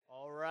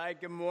right,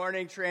 good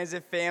morning,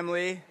 Transit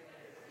family.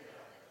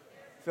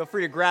 Feel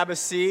free to grab a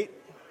seat.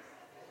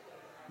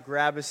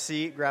 Grab a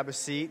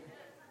seat.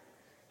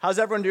 How's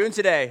everyone doing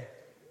today?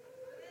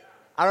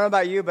 I don't know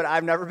about you, but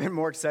I've never been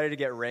more excited to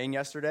get rain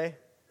yesterday.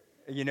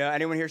 You know,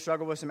 anyone here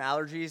struggle with some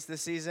allergies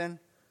this season?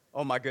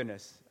 Oh my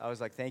goodness. I was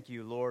like, thank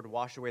you, Lord.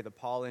 Wash away the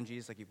pollen,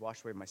 Jesus, like you've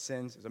washed away my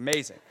sins. It was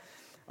amazing.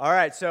 All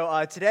right,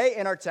 so today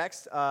in our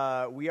text,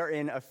 we are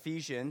in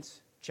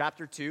Ephesians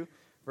chapter 2,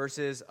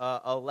 verses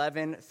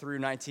 11 through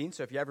 19.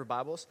 So if you have your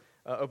Bibles,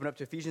 open up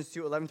to Ephesians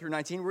 2, 11 through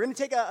 19. We're going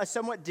to take a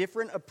somewhat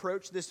different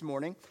approach this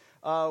morning.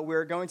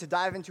 We're going to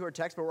dive into our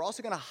text, but we're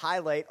also going to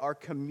highlight our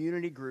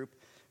community group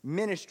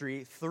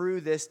ministry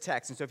through this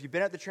text. And so if you've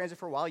been at the Transit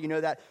for a while, you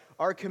know that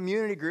our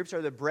community groups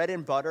are the bread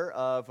and butter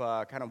of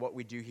kind of what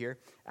we do here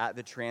at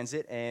the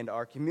Transit, and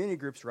our community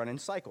groups run in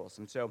cycles.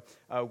 And so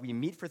we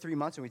meet for 3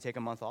 months and we take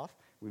a month off.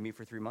 We meet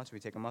for 3 months, we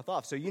take a month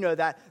off. So you know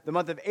that the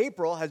month of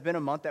April has been a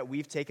month that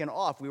we've taken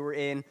off. We were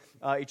in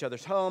each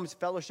other's homes,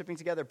 fellowshipping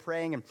together,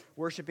 praying and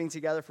worshiping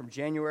together from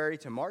January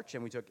to March,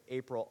 and we took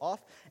April off.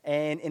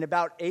 And in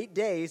about 8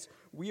 days,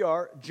 we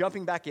are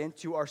jumping back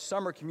into our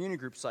summer community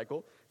group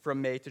cycle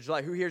from May to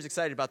July. Who here is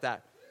excited about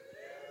that?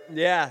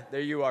 Yeah, there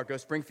you are. Go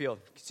Springfield,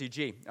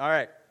 CG. All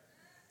right.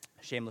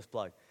 Shameless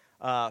plug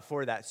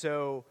for that.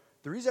 So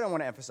the reason I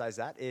want to emphasize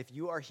that, if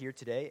you are here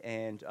today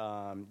and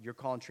you're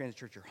calling Transit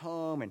Church your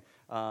home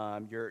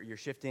and you're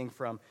shifting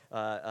from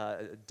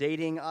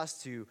dating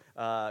us to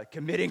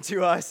committing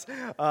to us,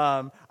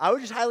 I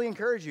would just highly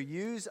encourage you,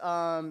 use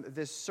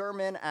this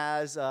sermon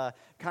as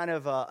kind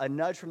of a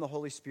nudge from the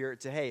Holy Spirit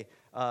to, hey,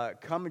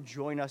 come and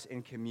join us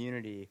in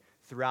community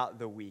throughout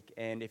the week.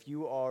 And if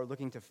you are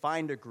looking to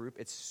find a group,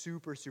 it's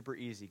super, super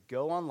easy.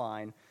 Go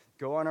online,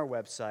 go on our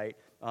website,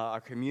 our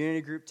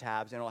community group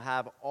tabs, and it'll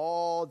have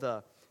all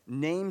the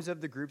names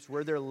of the groups,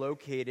 where they're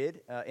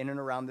located in and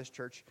around this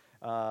church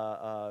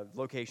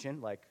location,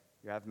 like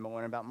you have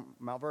one about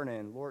Mount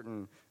Vernon,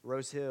 Lorton,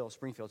 Rose Hill,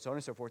 Springfield, so on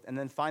and so forth, and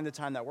then find the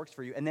time that works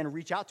for you, and then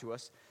reach out to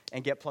us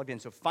and get plugged in.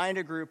 So find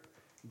a group,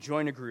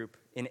 join a group.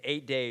 In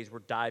 8 days, we're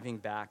diving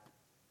back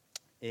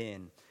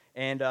in.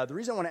 And the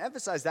reason I want to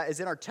emphasize that is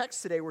in our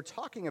text today, we're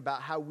talking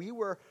about how we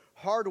were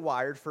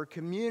hardwired for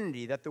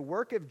community, that the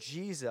work of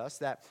Jesus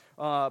that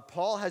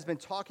Paul has been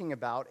talking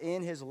about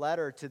in his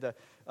letter to the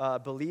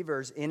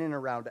believers in and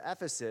around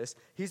Ephesus,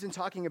 he's been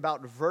talking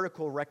about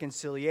vertical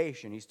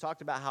reconciliation. He's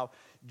talked about how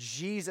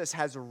Jesus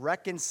has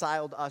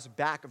reconciled us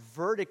back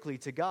vertically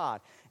to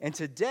God. And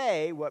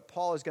today, what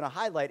Paul is going to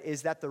highlight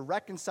is that the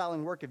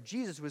reconciling work of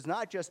Jesus was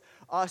not just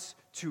us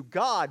to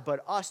God,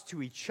 but us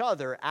to each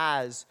other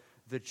as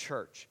the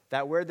church.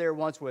 That where there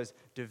once was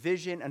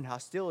division and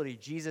hostility,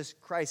 Jesus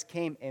Christ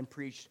came and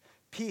preached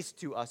peace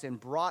to us and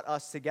brought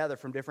us together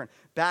from different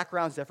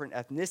backgrounds, different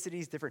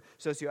ethnicities, different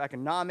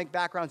socioeconomic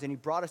backgrounds, and he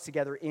brought us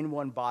together in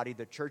one body,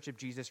 the church of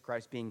Jesus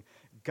Christ being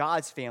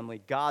God's family,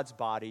 God's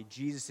body,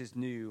 Jesus'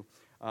 new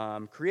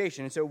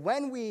creation. And so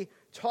when we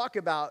talk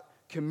about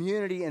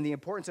community and the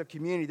importance of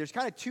community, there's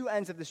kind of two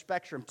ends of the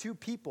spectrum, two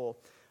people,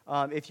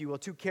 if you will,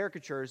 two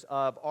caricatures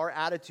of our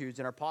attitudes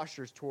and our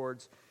postures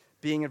towards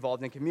being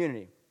involved in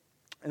community.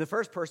 And the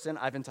first person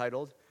I've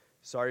entitled,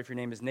 sorry if your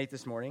name is Nate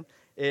this morning,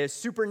 is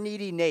Super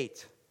Needy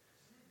Nate.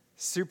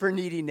 Super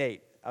Needy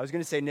Nate. I was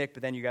going to say Nick,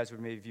 but then you guys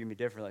would maybe view me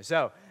differently.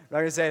 So I'm not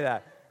going to say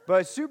that.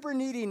 But Super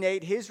Needy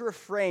Nate, his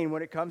refrain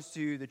when it comes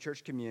to the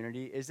church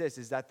community is this,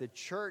 is that the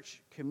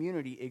church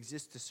community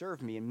exists to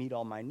serve me and meet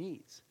all my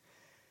needs.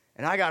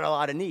 And I got a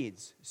lot of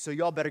needs, so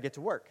y'all better get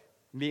to work.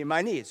 Meet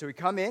my needs. So we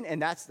come in, and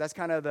that's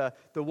kind of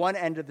the one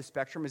end of the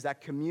spectrum is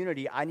that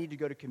community. I need to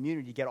go to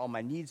community to get all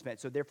my needs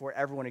met, so therefore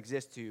everyone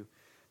exists to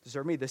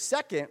serve me. The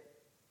second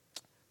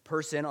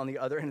person on the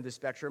other end of the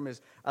spectrum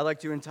is I like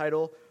to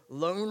entitle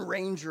Lone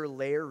Ranger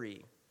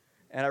Larry.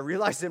 And I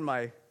realized in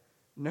my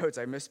notes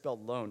I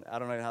misspelled lone. I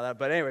don't know how that,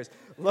 but anyways,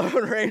 Lone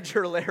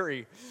Ranger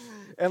Larry.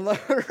 And Lone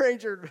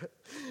Ranger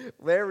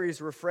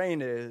Larry's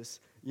refrain is,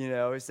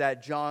 is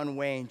that John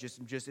Wayne, just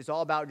it's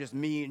all about just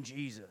me and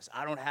Jesus.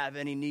 I don't have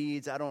any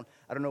needs. I don't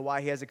know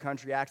why he has a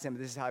country accent,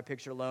 but this is how I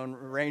picture Lone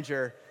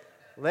Ranger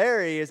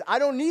Larry is, I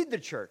don't need the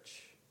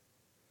church.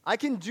 I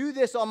can do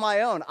this on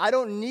my own. I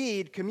don't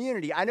need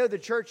community. I know the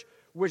church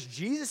was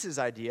Jesus'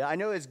 idea. I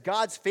know it's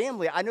God's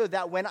family. I know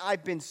that when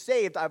I've been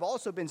saved, I've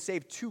also been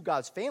saved to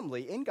God's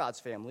family, in God's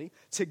family,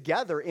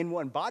 together in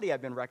one body.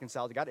 I've been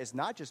reconciled to God. It's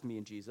not just me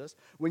and Jesus.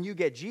 When you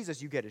get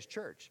Jesus, you get his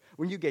church.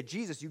 When you get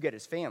Jesus, you get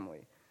his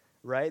family.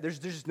 Right? There's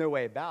just no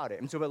way about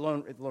it. And so but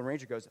Lone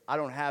Ranger goes, I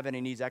don't have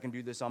any needs. I can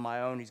do this on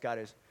my own. He's got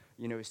his,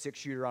 his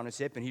 6-shooter on his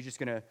hip, and he's just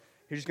gonna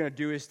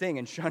do his thing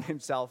and shun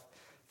himself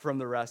from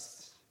the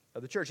rest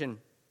of the church. And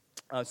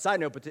side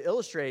note, but to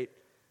illustrate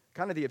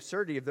kind of the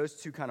absurdity of those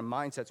two kind of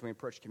mindsets when we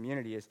approach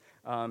community is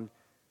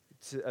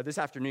this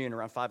afternoon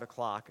around 5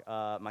 o'clock,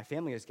 my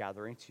family is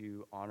gathering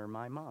to honor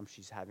my mom.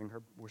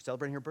 We're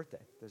celebrating her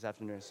birthday this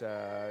afternoon.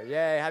 So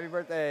yay, happy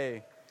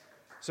birthday.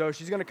 So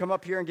she's going to come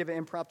up here and give an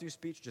impromptu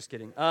speech. Just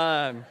kidding.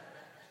 But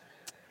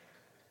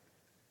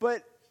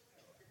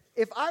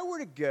if I were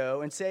to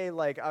go and say,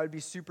 like, I would be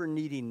super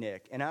needy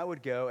Nick, and I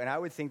would go and I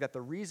would think that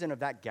the reason of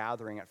that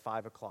gathering at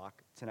 5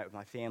 o'clock tonight with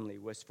my family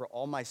was for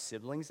all my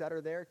siblings that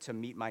are there to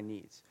meet my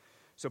needs.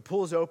 So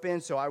pool's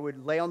open, so I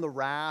would lay on the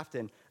raft,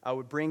 and I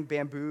would bring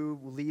bamboo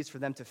leaves for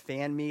them to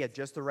fan me at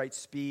just the right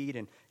speed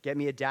and get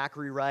me a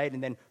daiquiri right,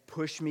 and then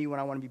push me when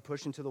I want to be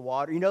pushed into the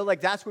water.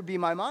 Like that would be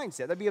my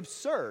mindset. That'd be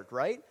absurd,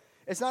 right?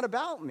 It's not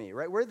about me,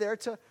 right? We're there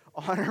to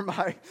honor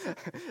my,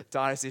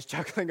 Donacy's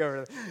chuckling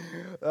over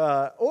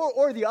there.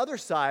 Or the other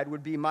side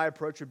would be, my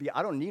approach would be,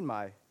 I don't need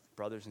my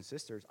brothers and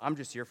sisters. I'm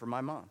just here for my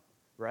mom,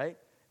 right?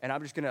 And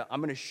I'm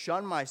gonna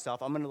shun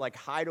myself. I'm gonna like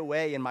hide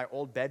away in my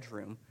old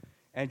bedroom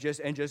and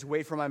just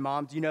wait for my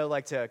mom,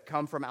 to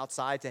come from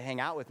outside to hang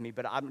out with me.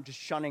 But I'm just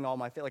shunning all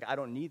my family. Like, I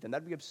don't need them.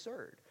 That'd be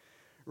absurd,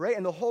 right?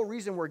 And the whole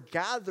reason we're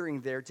gathering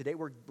there today,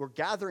 we're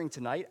gathering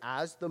tonight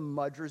as the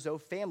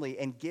Mudrazo family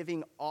and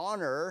giving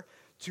honor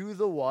to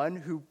the one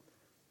who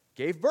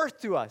gave birth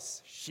to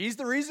us. She's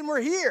the reason we're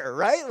here,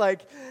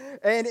 right?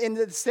 And in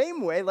the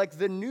same way, like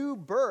the new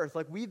birth,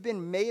 like we've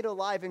been made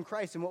alive in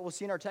Christ. And what we'll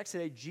see in our text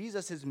today,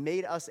 Jesus has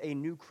made us a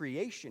new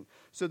creation.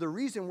 So the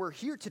reason we're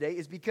here today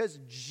is because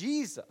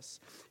Jesus,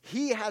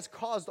 he has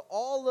caused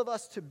all of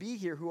us to be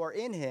here who are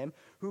in him,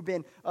 who've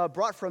been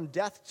brought from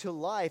death to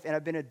life and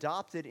have been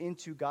adopted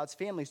into God's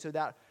family, so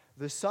that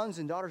the sons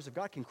and daughters of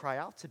God can cry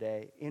out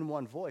today in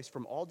one voice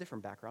from all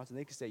different backgrounds, and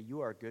they can say,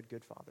 you are a good,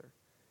 good Father.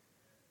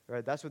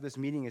 Right, that's what this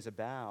meeting is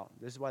about.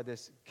 This is why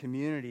this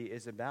community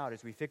is about,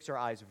 as we fix our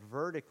eyes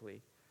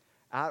vertically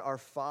at our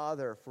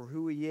Father for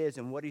who he is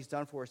and what he's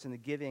done for us in the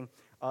giving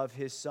of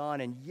his Son.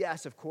 And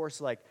yes, of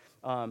course,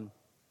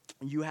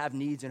 you have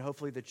needs, and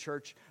hopefully the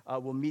church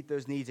will meet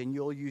those needs, and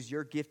you'll use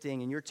your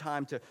gifting and your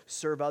time to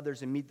serve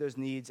others and meet those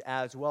needs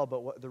as well.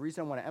 But the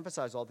reason I want to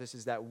emphasize all this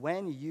is that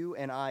when you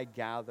and I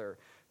gather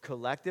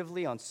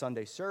collectively on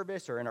Sunday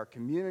service or in our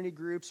community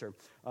groups or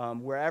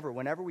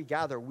whenever we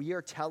gather, we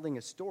are telling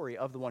a story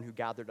of the one who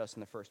gathered us in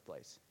the first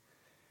place.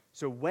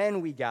 So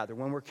when we gather,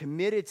 when we're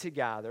committed to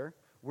gather,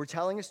 we're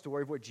telling a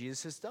story of what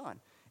Jesus has done.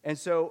 And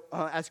so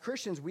as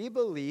Christians, we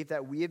believe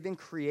that we have been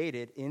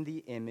created in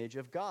the image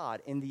of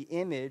God, in the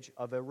image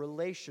of a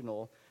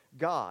relational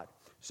God.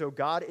 So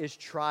God is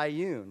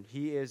triune.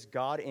 He is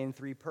God in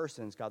three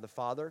persons, God the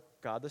Father,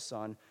 God the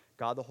Son,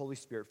 God the Holy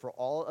Spirit. For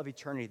all of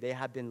eternity, they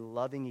have been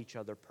loving each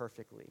other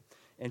perfectly.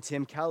 And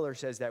Tim Keller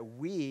says that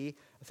we,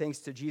 thanks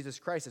to Jesus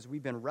Christ, as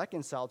we've been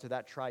reconciled to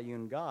that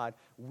triune God,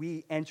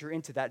 we enter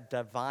into that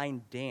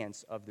divine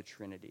dance of the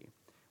Trinity.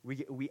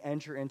 We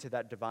enter into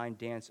that divine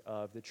dance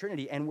of the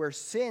Trinity. And where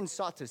sin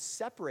sought to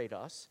separate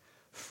us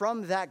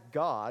from that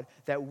God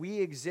that we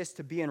exist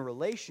to be in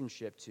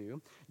relationship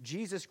to,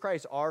 Jesus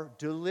Christ, our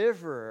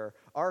deliverer,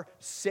 our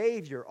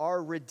Savior,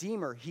 our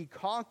Redeemer, he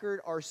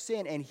conquered our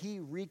sin and he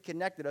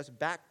reconnected us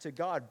back to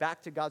God,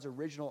 back to God's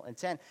original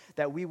intent,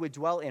 that we would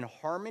dwell in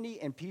harmony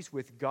and peace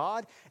with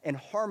God and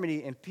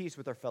harmony and peace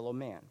with our fellow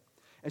man.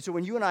 And so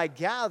when you and I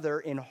gather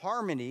in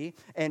harmony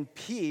and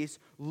peace,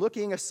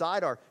 looking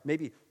aside our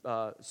maybe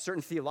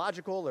certain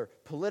theological or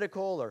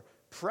political or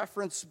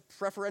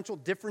preferential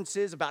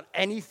differences about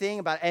anything,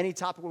 about any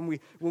topic,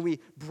 when we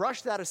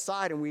brush that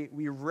aside and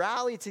we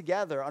rally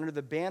together under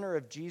the banner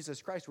of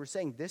Jesus Christ, we're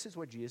saying this is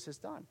what Jesus has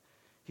done.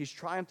 He's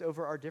triumphed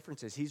over our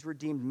differences. He's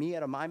redeemed me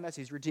out of my mess.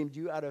 He's redeemed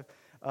you out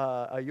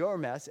of your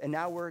mess. And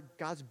now we're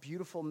God's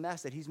beautiful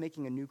mess that he's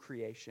making a new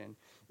creation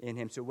in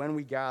him. So when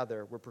we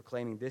gather, we're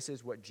proclaiming this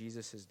is what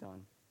Jesus has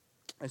done.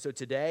 And so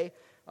today,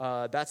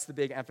 that's the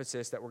big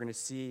emphasis that we're going to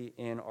see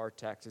in our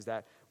text, is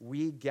that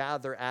we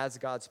gather as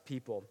God's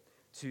people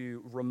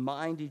to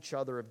remind each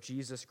other of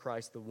Jesus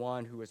Christ, the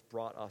one who has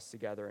brought us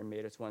together and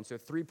made us one. So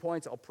 3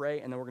 points, I'll pray,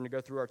 and then we're going to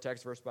go through our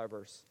text verse by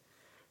verse.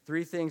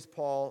 3 things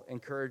Paul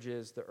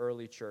encourages the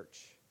early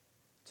church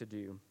to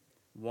do.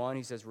 1,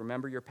 he says,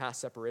 remember your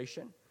past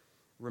separation.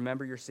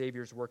 Remember your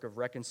Savior's work of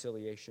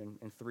reconciliation.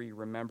 And 3,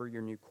 remember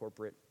your new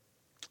corporate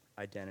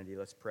identity.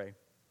 Let's pray.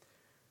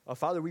 Oh,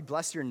 Father, we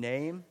bless your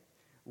name.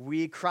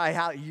 We cry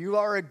out, you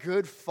are a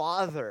good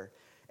Father.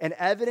 And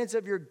evidence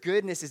of your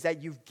goodness is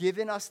that you've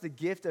given us the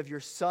gift of your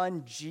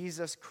Son,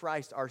 Jesus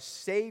Christ, our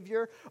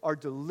Savior, our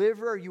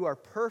deliverer. You are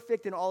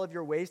perfect in all of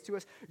your ways to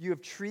us. You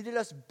have treated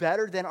us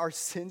better than our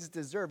sins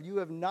deserve. You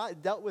have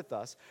not dealt with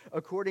us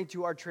according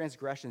to our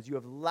transgressions. You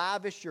have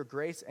lavished your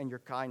grace and your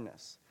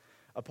kindness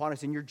upon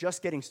us, and you're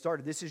just getting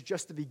started. This is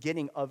just the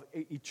beginning of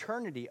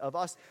eternity, of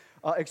us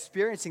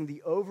experiencing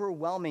the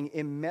overwhelming,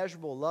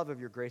 immeasurable love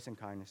of your grace and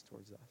kindness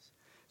towards us.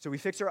 So we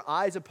fix our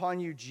eyes upon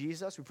you,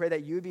 Jesus. We pray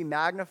that you would be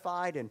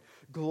magnified and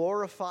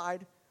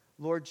glorified,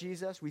 Lord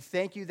Jesus. We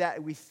thank you,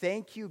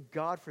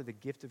 God, for the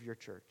gift of your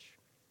church.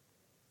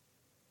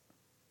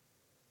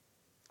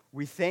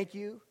 We thank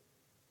you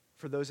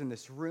for those in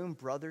this room,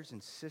 brothers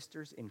and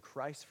sisters in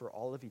Christ for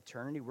all of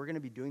eternity. We're going to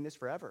be doing this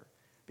forever,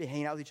 be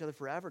hanging out with each other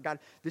forever. God,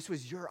 this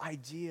was your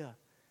idea.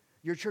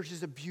 Your church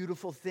is a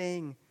beautiful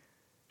thing,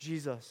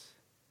 Jesus.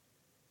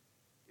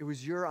 It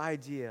was your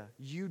idea.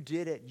 You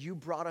did it. You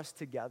brought us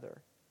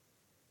together.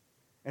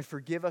 And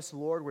forgive us,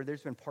 Lord, where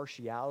there's been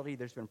partiality,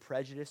 there's been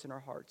prejudice in our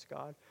hearts,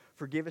 God.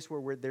 Forgive us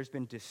where there's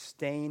been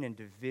disdain and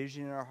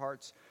division in our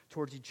hearts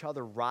towards each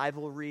other,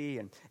 rivalry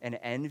and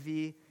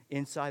envy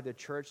inside the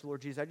church,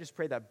 Lord Jesus. I just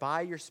pray that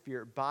by your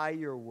Spirit, by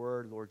your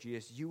word, Lord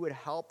Jesus, you would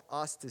help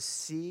us to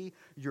see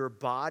your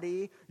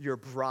body, your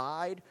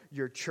bride,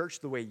 your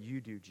church the way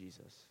you do,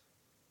 Jesus.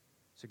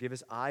 So give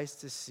us eyes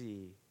to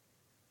see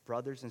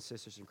brothers and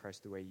sisters in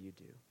Christ the way you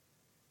do,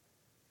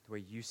 the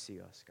way you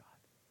see us, God.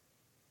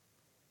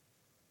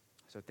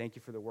 So thank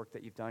you for the work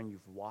that you've done.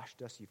 You've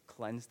washed us, you've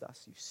cleansed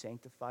us, you've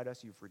sanctified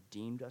us, you've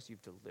redeemed us,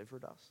 you've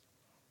delivered us.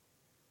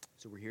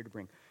 So we're here to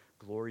bring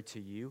glory to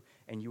you,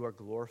 and you are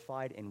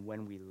glorified in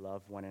when we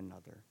love one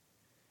another.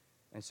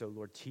 And so,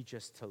 Lord, teach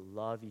us to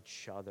love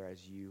each other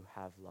as you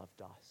have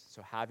loved us.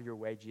 So have your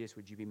way, Jesus.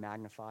 Would you be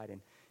magnified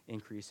and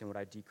increase, and would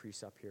I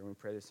decrease up here? And we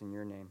pray this in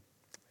your name.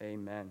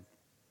 Amen.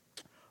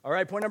 All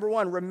right, point number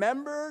 1,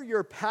 remember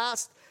your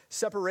past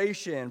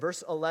separation,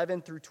 verse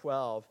 11 through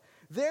 12.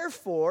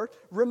 Therefore,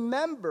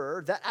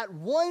 remember that at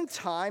one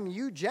time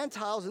you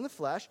Gentiles in the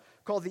flesh,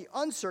 called the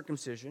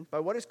uncircumcision, by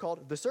what is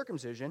called the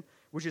circumcision,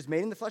 which is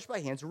made in the flesh by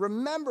hands,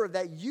 remember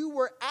that you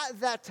were at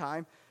that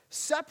time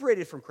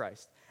separated from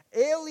Christ,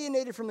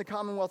 alienated from the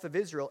commonwealth of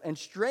Israel, and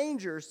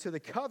strangers to the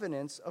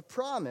covenants of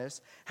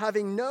promise,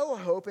 having no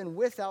hope and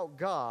without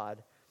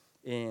God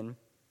in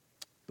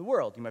the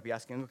world. You might be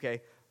asking,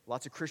 okay,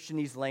 lots of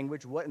Christianese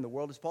language. What in the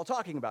world is Paul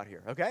talking about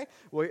here? Okay?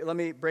 Well, let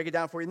me break it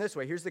down for you in this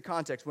way. Here's the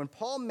context. When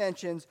Paul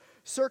mentions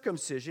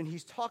circumcision,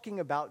 he's talking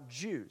about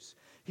Jews.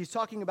 He's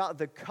talking about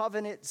the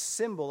covenant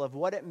symbol of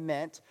what it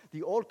meant,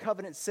 the old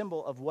covenant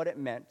symbol of what it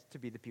meant to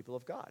be the people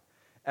of God.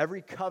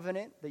 Every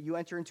covenant that you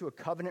enter into a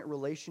covenant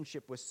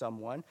relationship with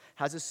someone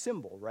has a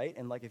symbol, right?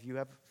 And like if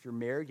you're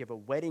married, you have a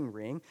wedding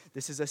ring.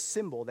 This is a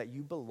symbol that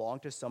you belong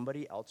to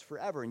somebody else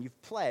forever, and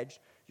you've pledged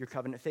your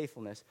covenant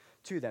faithfulness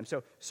to them.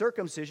 So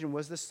circumcision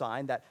was the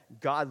sign that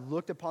God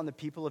looked upon the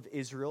people of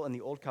Israel in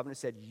the old covenant,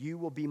 said, you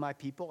will be my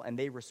people, and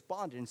they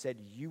responded and said,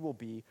 you will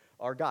be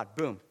our God.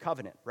 Boom,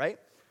 covenant, right?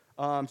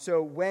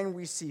 So when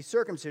we see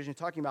circumcision,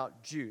 talking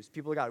about Jews,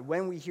 people of God,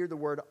 when we hear the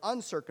word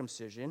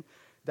uncircumcision,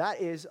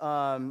 that is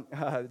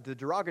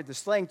the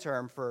slang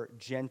term for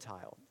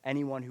Gentile,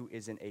 anyone who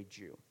isn't a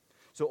Jew.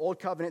 So old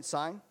covenant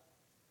sign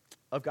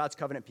of God's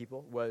covenant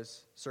people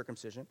was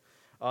circumcision.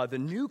 The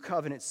new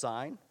covenant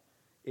sign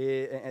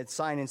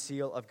and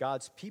seal of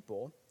God's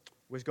people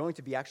was going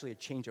to be actually a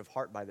change of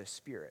heart by the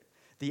Spirit.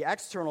 The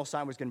external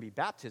sign was going to be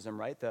baptism,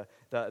 right?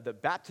 The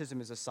baptism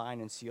is a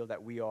sign and seal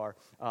that we are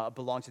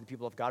belong to the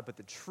people of God. But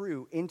the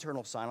true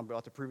internal sign, I'm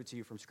about to prove it to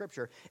you from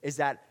Scripture, is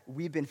that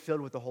we've been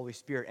filled with the Holy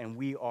Spirit and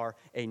we are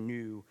a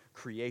new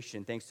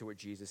creation thanks to what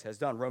Jesus has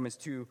done. Romans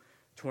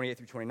 2:28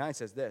 through 29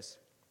 says this: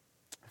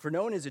 For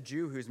no one is a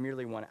Jew who is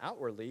merely one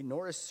outwardly,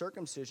 nor is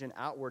circumcision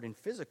outward and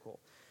physical,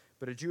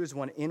 but a Jew is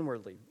one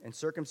inwardly, and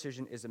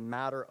circumcision is a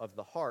matter of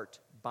the heart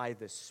by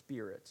the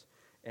Spirit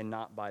and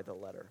not by the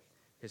letter.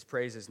 His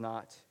praise is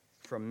not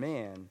from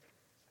man,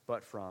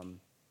 but from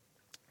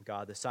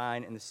God. The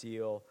sign and the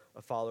seal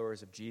of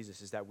followers of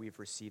Jesus is that we've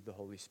received the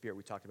Holy Spirit.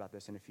 We talked about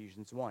this in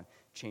Ephesians 1.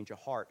 Change of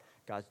heart.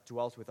 God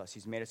dwells with us.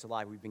 He's made us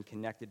alive. We've been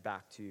connected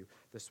back to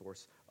the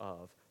source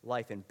of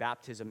life. And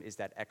baptism is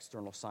that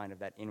external sign of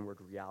that inward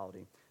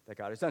reality that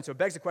God has done. So it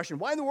begs the question,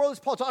 why in the world is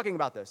Paul talking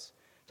about this?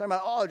 Talking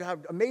about, how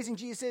amazing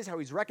Jesus is, how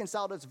he's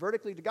reconciled us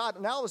vertically to God.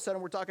 And now all of a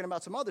sudden we're talking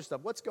about some other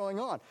stuff. What's going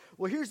on?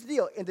 Well, here's the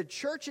deal. In the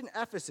church in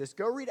Ephesus,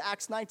 go read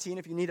Acts 19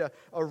 if you need a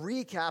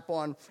recap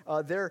on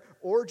their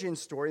origin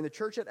story. In the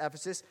church at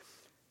Ephesus,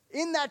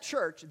 in that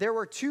church, there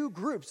were two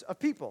groups of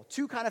people,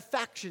 two kind of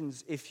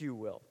factions, if you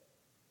will,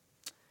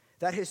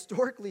 that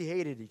historically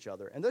hated each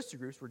other. And those two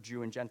groups were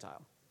Jew and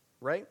Gentile,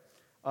 right?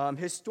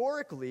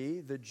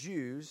 Historically, the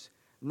Jews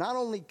not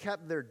only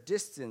kept their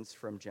distance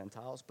from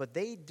Gentiles, but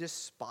they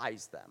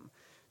despised them.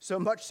 So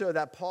much so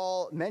that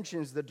Paul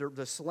mentions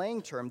the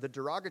slang term, the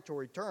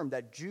derogatory term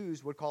that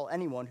Jews would call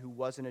anyone who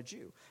wasn't a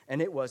Jew.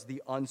 And it was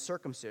the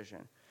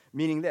uncircumcision,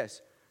 meaning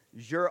this: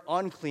 you're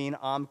unclean,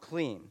 I'm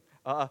clean.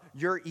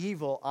 You're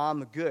evil,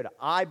 I'm good.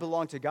 I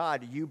belong to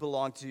God, you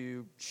belong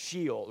to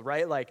Sheol,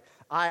 right? Like,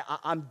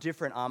 I'm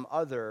different, I'm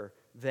other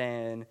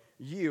than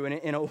you. And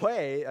in a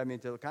way, I mean,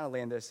 to kind of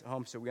land this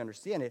home so we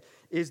understand it,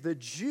 is the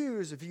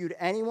Jews viewed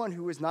anyone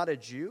who was not a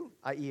Jew,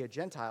 i.e. a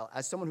Gentile,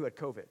 as someone who had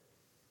COVID,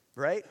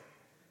 right?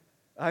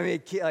 I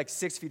mean, like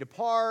 6 feet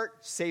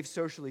apart, safe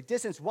socially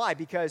distanced. Why?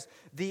 Because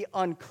the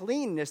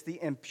uncleanness, the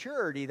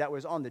impurity that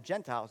was on the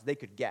Gentiles, they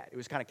could get. It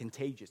was kind of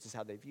contagious is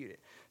how they viewed it.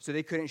 So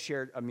they couldn't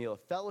share a meal of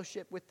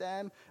fellowship with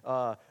them.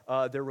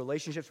 Their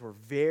relationships were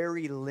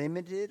very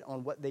limited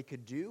on what they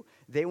could do.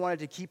 They wanted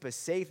to keep a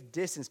safe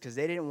distance because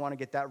they didn't want to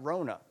get that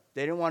Rona.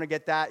 They didn't want to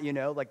get that,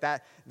 like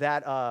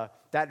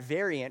that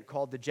variant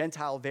called the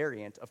Gentile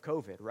variant of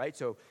COVID, right?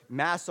 So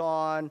mask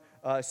on,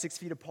 6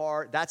 feet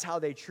apart. That's how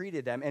they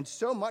treated them. And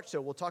so much so,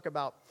 we'll talk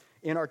about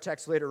in our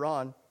text later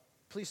on.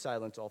 Please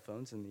silence all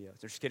phones in the,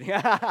 just kidding.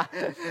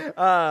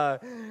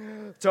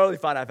 Totally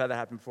fine. I've had that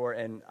happen before,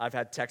 and I've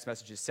had text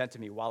messages sent to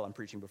me while I'm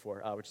preaching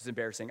before, which is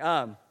embarrassing.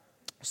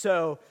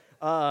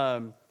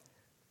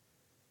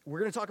 we're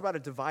going to talk about a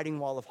dividing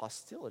wall of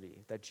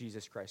hostility that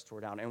Jesus Christ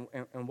tore down.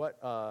 And what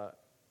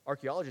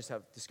archaeologists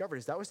have discovered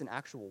is that was an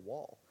actual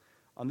wall.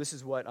 This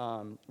is what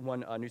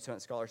one New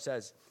Testament scholar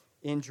says.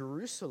 In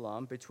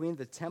Jerusalem, between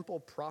the temple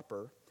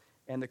proper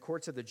and the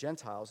courts of the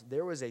Gentiles,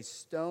 there was a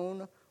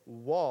stone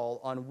wall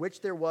on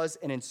which there was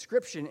an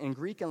inscription in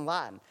Greek and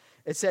Latin.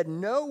 It said,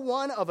 "No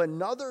one of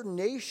another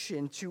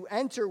nation to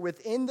enter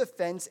within the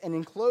fence and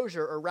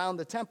enclosure around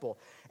the temple.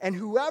 And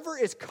whoever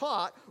is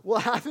caught will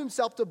have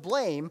himself to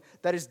blame,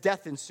 that his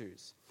death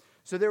ensues."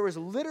 So there was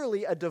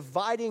literally a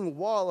dividing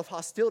wall of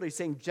hostility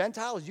saying,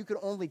 Gentiles, you can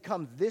only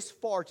come this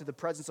far to the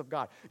presence of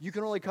God. You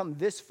can only come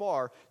this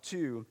far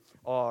to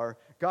our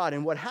God.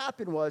 And what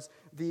happened was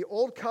the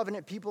old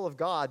covenant people of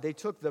God, they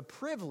took the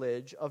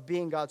privilege of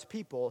being God's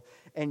people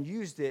and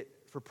used it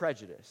for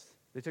prejudice.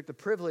 They took the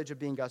privilege of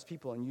being God's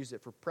people and used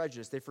it for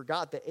prejudice. They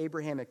forgot the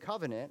Abrahamic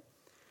covenant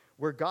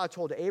where God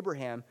told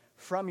Abraham,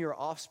 from your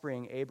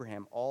offspring,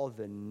 Abraham, all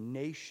the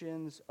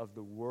nations of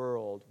the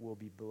world will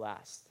be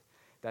blessed.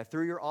 That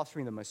through your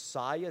offspring, the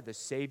Messiah, the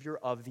Savior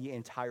of the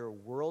entire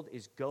world,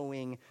 is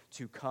going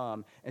to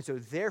come. And so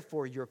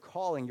therefore, your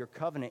calling, your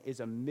covenant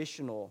is a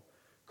missional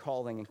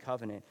calling and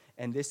covenant.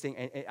 And this thing,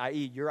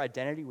 i.e., your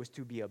identity was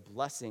to be a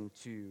blessing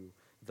to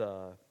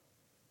the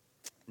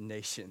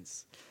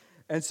nations.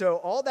 And so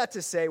all that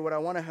to say, what I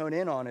want to hone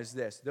in on is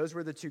this. Those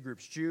were the two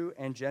groups, Jew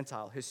and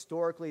Gentile.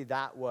 Historically,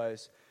 that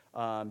was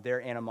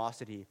their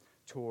animosity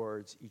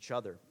towards each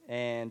other.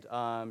 And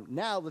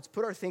now let's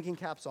put our thinking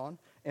caps on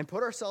and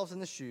put ourselves in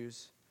the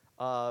shoes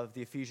of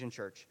the Ephesian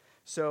church.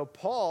 So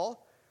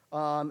Paul,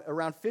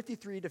 around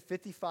 53 to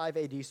 55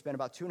 AD, spent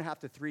about 2.5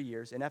 to 3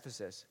 years in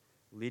Ephesus,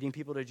 leading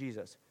people to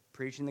Jesus,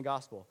 preaching the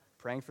gospel,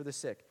 praying for the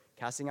sick,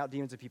 casting out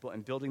demons of people,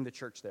 and building the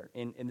church there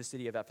in the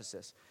city of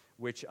Ephesus,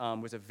 which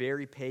was a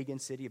very pagan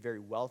city, a very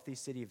wealthy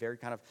city, a very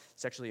kind of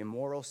sexually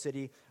immoral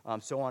city,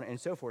 so on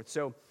and so forth.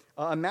 So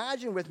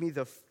imagine with me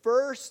the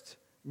first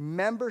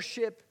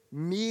membership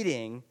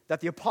meeting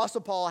that the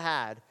Apostle Paul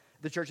had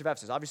the church of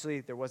Ephesus.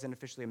 Obviously, there wasn't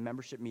officially a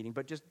membership meeting,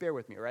 but just bear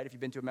with me, all right, if you've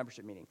been to a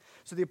membership meeting.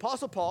 So the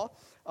Apostle Paul,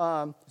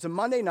 it's a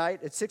Monday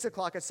night at 6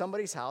 o'clock at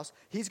somebody's house.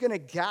 He's going to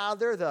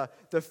gather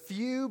the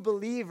few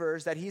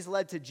believers that he's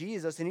led to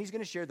Jesus, and he's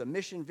going to share the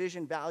mission,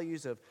 vision,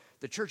 values of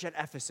the church at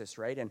Ephesus,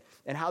 right,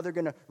 and how they're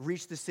going to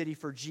reach the city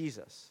for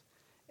Jesus.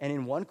 And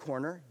in one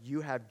corner,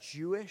 you have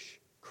Jewish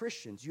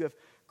Christians. You have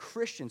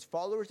Christians,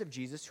 followers of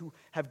Jesus, who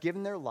have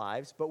given their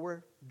lives, but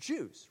were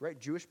Jews, right?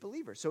 Jewish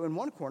believers. So in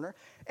one corner,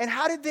 and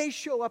how did they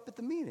show up at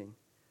the meeting,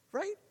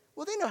 right?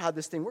 Well, they know how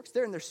this thing works.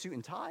 They're in their suit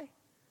and tie.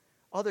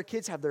 All their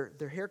kids have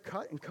their hair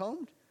cut and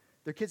combed.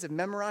 Their kids have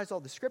memorized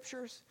all the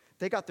scriptures.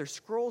 They got their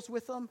scrolls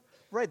with them,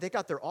 right? They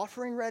got their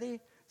offering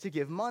ready to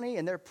give money,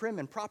 and they're prim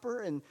and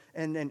proper and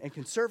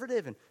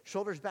conservative and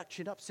shoulders back,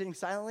 chin up, sitting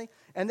silently.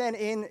 And then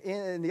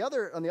on the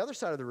other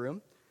side of the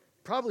room,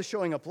 probably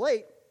showing up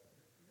late,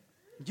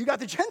 you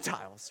got the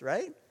Gentiles,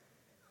 right?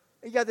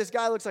 You got this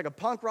guy who looks like a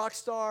punk rock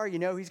star. You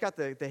know, he's got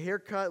the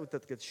haircut with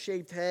the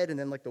shaved head and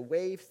then like the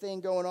wave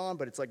thing going on,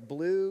 but it's like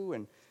blue.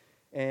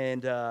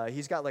 And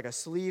he's got like a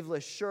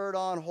sleeveless shirt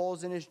on,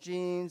 holes in his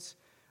jeans,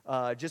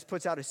 just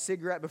puts out a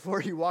cigarette before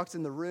he walks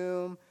in the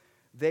room.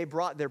 They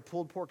brought their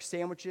pulled pork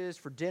sandwiches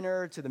for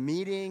dinner to the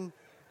meeting,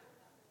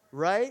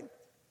 right?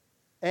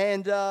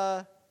 And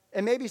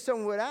maybe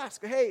someone would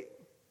ask, hey,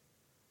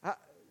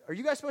 are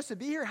you guys supposed to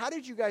be here? How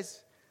did you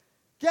guys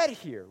get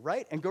here,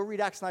 right? And go read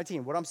Acts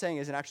 19. What I'm saying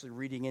isn't actually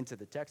reading into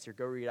the text here.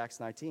 Go read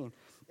Acts 19.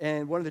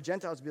 And one of the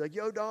Gentiles would be like,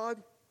 yo,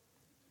 dog,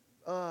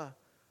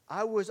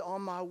 I was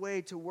on my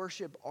way to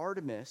worship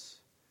Artemis.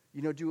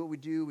 You know, do what we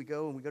do. We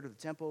go to the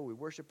temple. We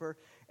worship her.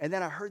 And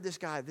then I heard this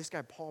guy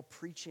Paul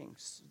preaching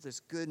this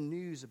good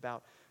news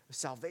about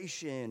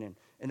salvation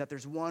and that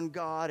there's one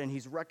God and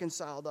he's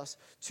reconciled us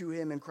to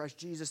him in Christ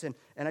Jesus. And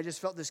I just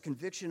felt this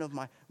conviction of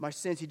my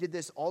sins. He did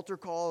this altar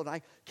call and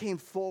I came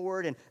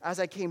forward. And as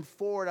I came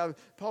forward,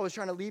 Paul was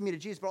trying to lead me to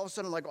Jesus. But all of a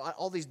sudden, like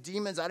all these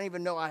demons I didn't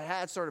even know I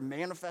had started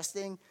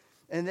manifesting.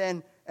 And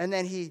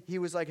then he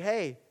was like,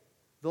 hey,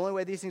 the only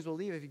way these things will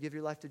leave is if you give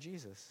your life to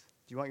Jesus.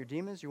 Do you want your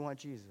demons or you want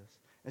Jesus?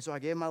 And so I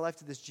gave my life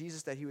to this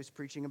Jesus that he was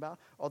preaching about.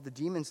 All the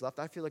demons left.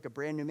 I feel like a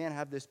brand new man. I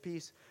have this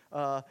peace.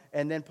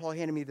 And then Paul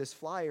handed me this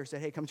flyer, said,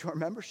 hey, come to our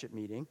membership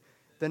meeting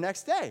the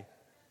next day.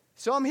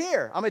 So I'm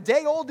here. I'm a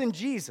day old in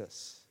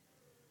Jesus.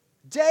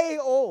 Day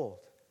old.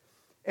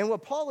 And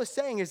what Paul is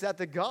saying is that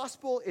the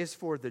gospel is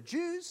for the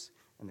Jews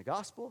and the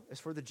gospel is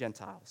for the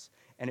Gentiles.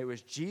 And it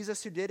was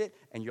Jesus who did it,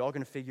 and you're all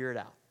going to figure it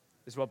out,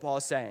 is what Paul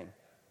is saying.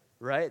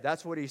 Right?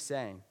 That's what he's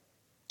saying.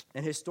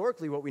 And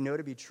historically, what we know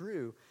to be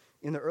true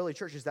in the early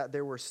church is that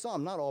there were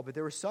some, not all, but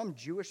there were some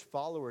Jewish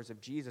followers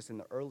of Jesus in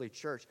the early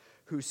church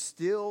who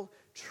still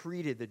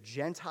treated the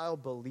Gentile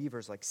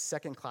believers like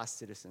second-class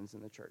citizens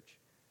in the church.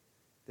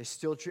 They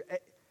still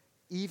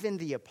even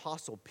the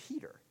Apostle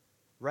Peter,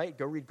 right?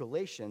 Go read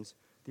Galatians.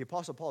 The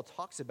Apostle Paul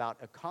talks about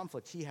a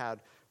conflict he had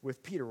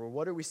with Peter. Well,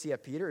 what do we see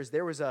at Peter? Is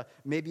there was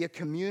maybe a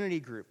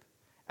community group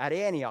at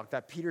Antioch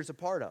that Peter's a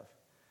part of,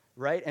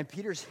 right? And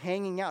Peter's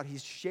hanging out.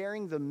 He's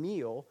sharing the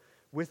meal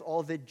with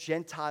all the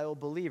Gentile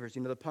believers,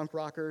 the punk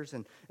rockers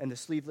and the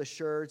sleeveless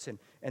shirts and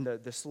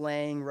the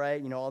slang,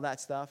 right? All that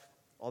stuff,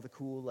 all the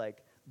cool,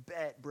 like,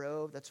 bet,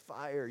 bro, that's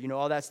fire,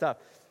 all that stuff.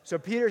 So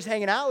Peter's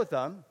hanging out with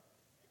them,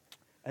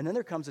 and then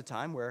there comes a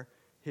time where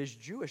his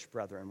Jewish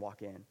brethren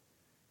walk in,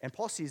 and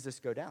Paul sees this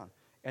go down.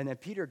 And then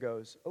Peter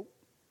goes, oh,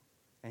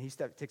 and he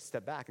takes a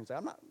step back and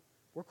says,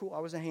 we're cool, I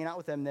wasn't hanging out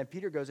with them. And then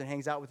Peter goes and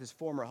hangs out with his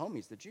former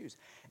homies, the Jews.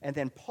 And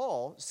then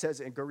Paul says,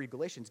 and go read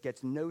Galatians,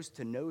 gets nose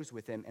to nose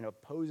with him and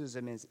opposes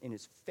him in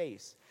his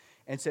face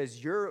and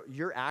says,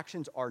 your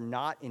actions are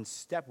not in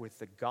step with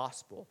the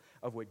gospel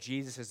of what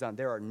Jesus has done.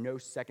 There are no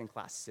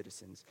second-class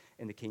citizens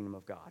in the kingdom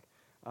of God.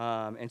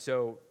 And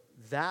so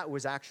that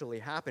was actually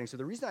happening. So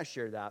the reason I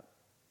share that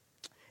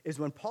is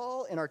when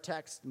Paul in our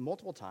text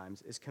multiple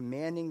times is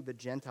commanding the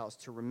Gentiles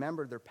to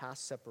remember their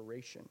past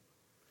separation.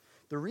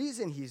 The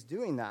reason he's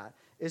doing that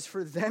is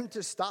for them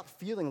to stop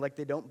feeling like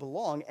they don't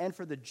belong and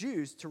for the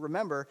Jews to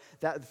remember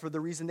that for the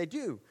reason they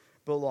do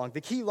belong.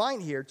 The key line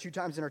here 2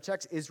 times in our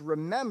text is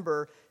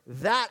remember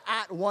that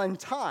at one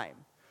time.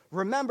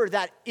 Remember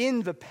that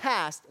in the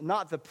past,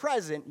 not the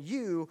present,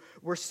 you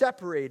were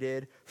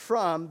separated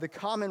from the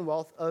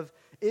commonwealth of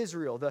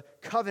Israel, the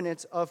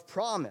covenants of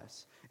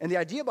promise. And the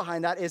idea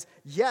behind that is,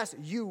 yes,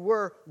 you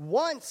were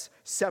once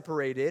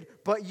separated,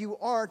 but you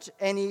aren't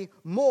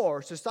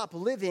anymore. So stop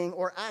living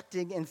or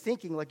acting and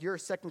thinking like you're a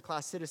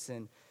second-class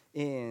citizen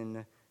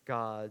in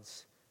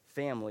God's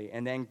family.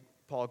 And then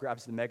Paul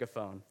grabs the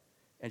megaphone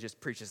and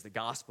just preaches the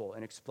gospel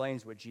and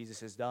explains what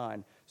Jesus has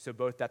done so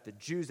both that the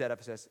Jews at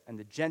Ephesus and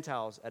the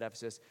Gentiles at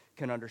Ephesus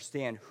can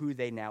understand who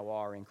they now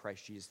are in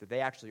Christ Jesus, that they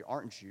actually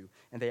aren't Jew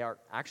and they are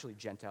actually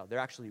Gentile. They're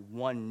actually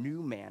one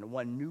new man,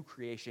 one new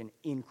creation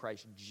in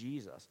Christ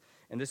Jesus.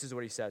 And this is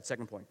what he said.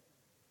 Second point.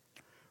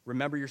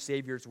 Remember your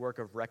Savior's work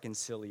of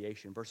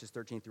reconciliation, verses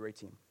 13 through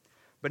 18.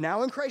 But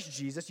now in Christ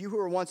Jesus, you who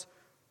were once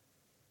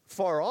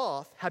far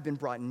off have been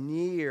brought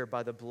near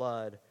by the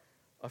blood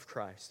of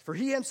Christ. For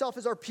he himself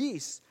is our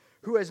peace,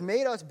 who has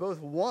made us both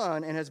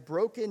one and has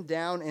broken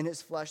down in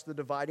his flesh the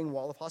dividing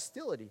wall of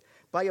hostility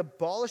by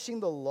abolishing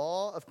the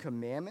law of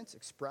commandments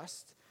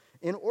expressed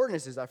in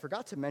ordinances. I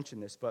forgot to mention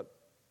this, but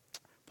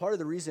part of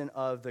the reason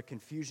of the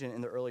confusion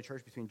in the early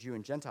church between Jew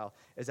and Gentile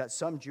is that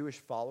some Jewish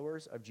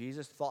followers of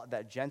Jesus thought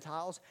that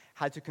Gentiles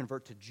had to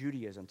convert to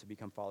Judaism to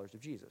become followers of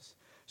Jesus.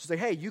 So it's like,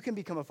 hey, you can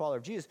become a follower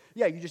of Jesus.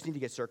 Yeah, you just need to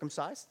get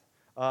circumcised.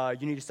 You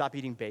need to stop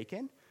eating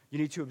bacon. You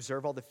need to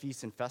observe all the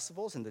feasts and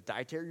festivals and the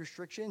dietary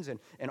restrictions and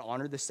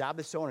honor the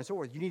Sabbath, so on and so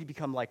forth. You need to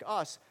become like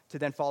us to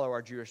then follow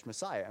our Jewish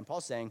Messiah. And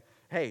Paul's saying,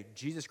 hey,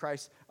 Jesus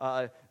Christ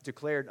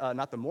declared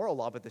not the moral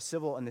law, but the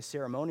civil and the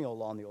ceremonial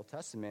law in the Old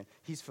Testament.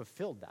 He's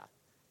fulfilled that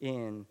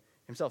in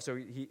himself. So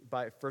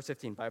by verse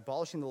 15, by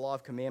abolishing the law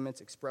of commandments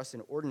expressed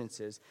in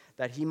ordinances,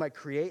 that he might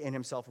create in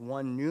himself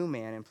one new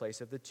man in place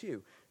of the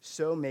two,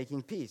 so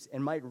making peace,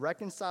 and might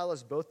reconcile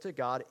us both to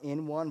God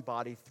in one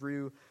body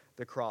through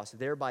the cross,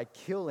 thereby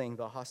killing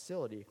the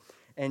hostility.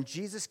 And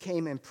Jesus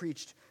came and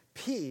preached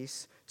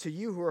peace to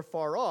you who are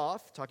far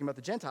off, talking about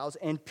the Gentiles,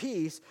 and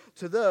peace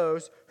to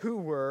those who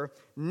were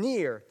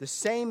near. The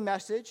same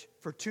message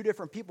for 2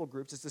 different people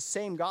groups. It's the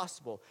same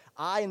gospel.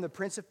 I am the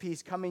Prince of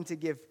Peace coming to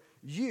give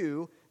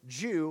you,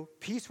 Jew,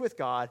 peace with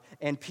God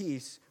and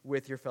peace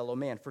with your fellow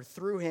man. For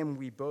through him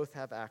we both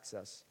have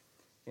access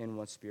in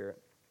one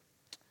spirit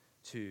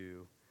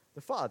to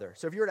the Father.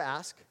 So if you were to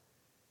ask,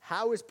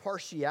 how is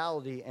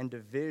partiality and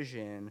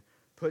division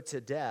put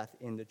to death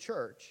in the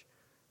church?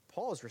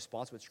 Paul's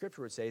response, what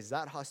Scripture would say, is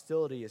that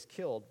hostility is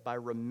killed by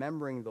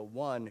remembering the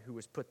one who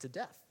was put to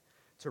death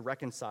to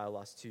reconcile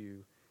us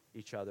to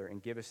each other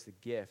and give us the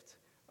gift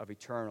of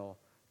eternal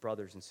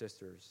brothers and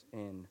sisters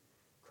in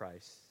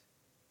Christ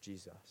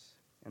Jesus.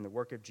 And the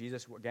work of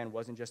Jesus, again,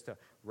 wasn't just to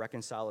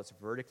reconcile us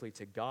vertically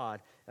to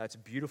God. That's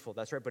beautiful,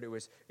 that's right, but it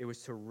was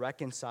to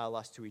reconcile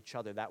us to each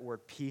other. That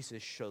word peace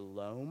is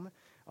shalom.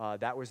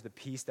 That was the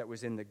peace that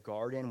was in the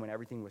garden when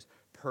everything was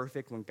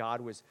perfect, when God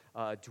was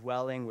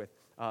dwelling with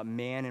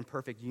man in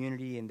perfect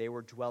unity, and they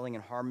were dwelling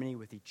in harmony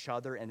with each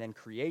other, and then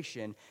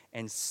creation,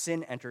 and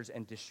sin enters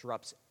and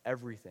disrupts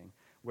everything.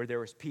 Where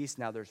there was peace,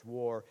 now there's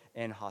war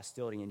and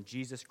hostility. And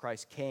Jesus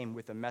Christ came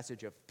with a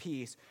message of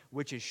peace,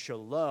 which is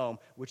shalom,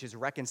 which is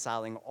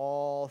reconciling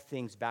all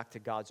things back to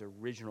God's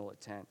original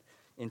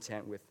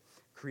intent with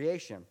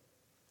creation.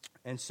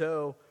 And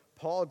so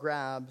Paul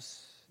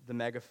grabs the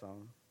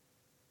megaphone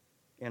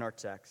in our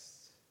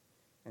text,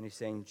 and he's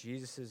saying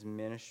Jesus'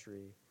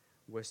 ministry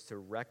was to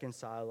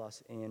reconcile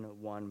us in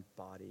one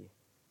body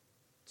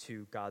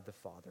to God the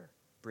Father,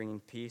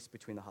 bringing peace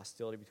between the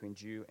hostility between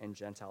Jew and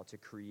Gentile, to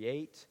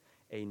create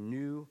a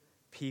new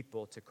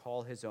people to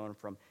call his own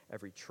from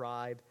every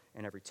tribe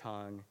and every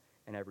tongue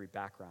and every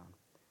background.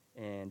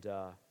 And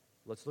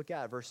let's look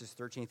at verses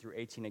 13 through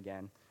 18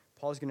 again.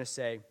 Paul's going to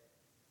say,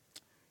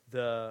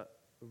 the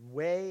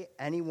way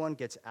anyone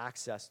gets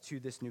access to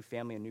this new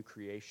family and new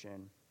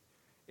creation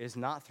is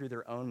not through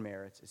their own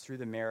merits. It's through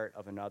the merit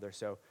of another.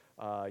 So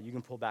you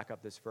can pull back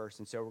up this verse.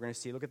 And so we're going to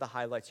see, look at the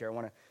highlights here. I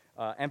want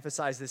to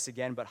emphasize this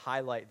again, but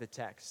highlight the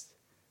text.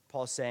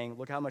 Paul's saying,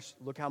 look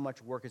how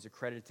much work is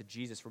accredited to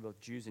Jesus for both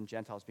Jews and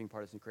Gentiles being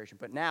part of this new creation.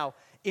 But now,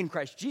 in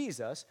Christ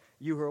Jesus,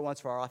 you who were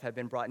once far off have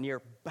been brought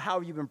near. How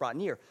have you been brought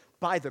near?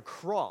 By the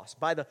cross,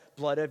 by the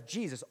blood of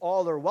Jesus.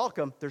 All are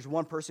welcome. There's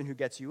one person who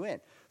gets you in.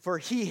 For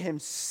he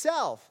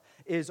himself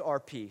is our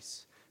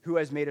peace, who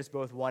has made us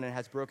both one and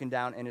has broken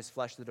down in his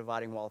flesh the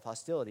dividing wall of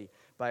hostility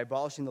by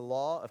abolishing the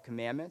law of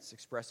commandments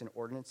expressed in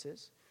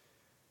ordinances,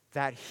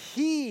 that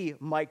he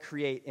might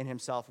create in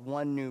himself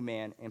one new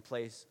man in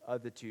place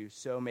of the two,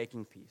 so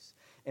making peace,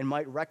 and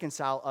might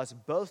reconcile us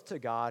both to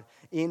God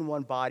in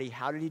one body.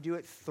 How did he do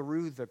it?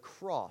 Through the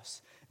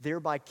cross,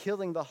 thereby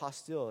killing the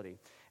hostility.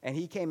 And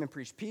he came and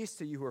preached peace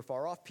to you who are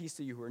far off, peace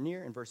to you who are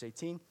near, in verse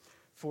 18.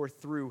 For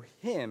through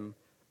him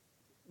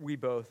we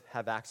both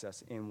have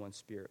access in one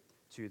spirit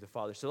to the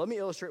Father. So let me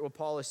illustrate what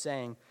Paul is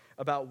saying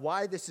about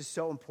why this is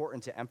so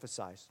important to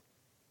emphasize.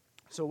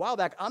 So a while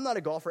back, I'm not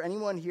a golfer.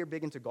 Anyone here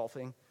big into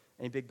golfing?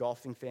 Any big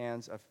golfing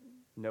fans?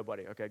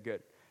 Nobody. Okay,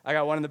 good. I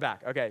got one in the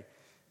back. Okay,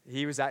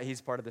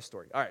 he's part of this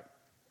story. All right.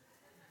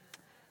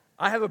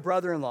 I have a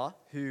brother-in-law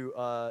who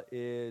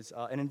is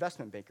an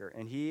investment banker,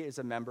 and he is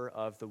a member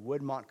of the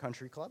Woodmont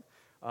Country Club.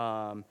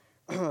 Barack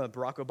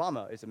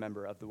Obama is a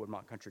member of the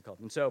Woodmont Country Club.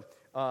 And so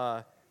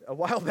a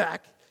while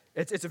back,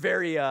 it's a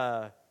very,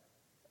 how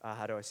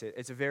do I say it?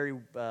 It's a very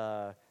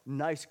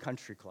nice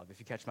country club, if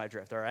you catch my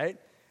drift, all right?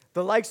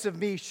 The likes of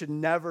me should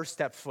never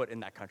step foot in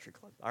that country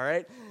club, all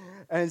right?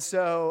 And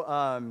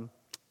so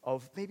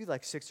maybe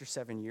like 6 or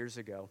 7 years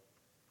ago,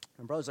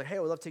 my brother's like, hey, I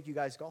would love to take you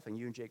guys golfing,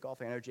 you and Jake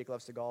golfing. I know Jake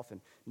loves to golf,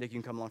 and Nick,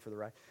 you can come along for the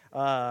ride.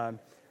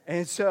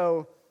 And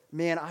so,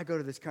 man, I go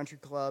to this country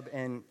club,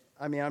 and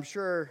I mean, I'm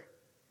sure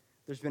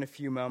there's been a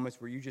few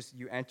moments where you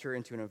enter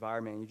into an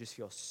environment and you just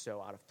feel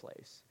so out of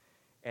place.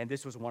 And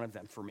this was one of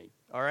them for me,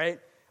 all right?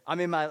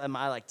 I'm in my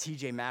like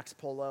TJ Maxx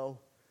polo,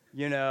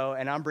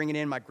 and I'm bringing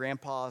in my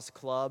grandpa's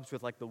clubs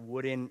with like the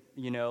wooden,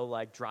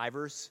 like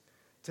drivers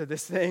to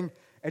this thing,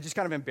 and just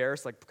kind of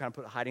embarrassed, like kind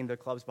of hiding the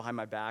clubs behind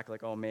my back,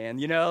 like, oh man,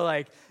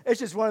 like it's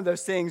just one of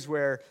those things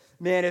where,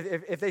 man,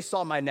 if they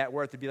saw my net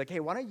worth, they'd be like, hey,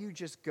 why don't you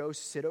just go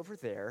sit over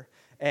there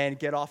and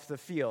get off the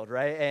field,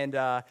 right? And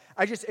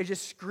it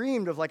just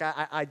screamed of like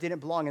I didn't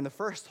belong. And the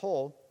first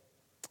hole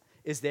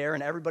is there,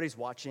 and everybody's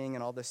watching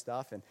and all this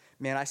stuff, and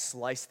man, I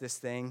slice this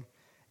thing.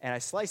 And I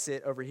slice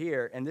it over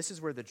here, and this is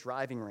where the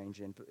driving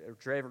range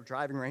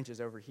is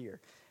over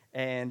here.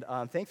 And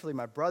thankfully,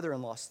 my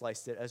brother-in-law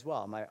sliced it as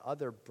well. My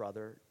other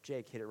brother,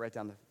 Jake, hit it right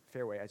down the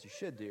fairway, as you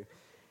should do.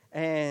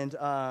 And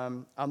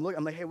I'm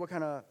like, hey, what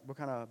kind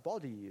of ball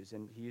do you use?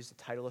 And he used a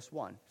Titleist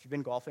 1. If you've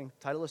been golfing,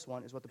 Titleist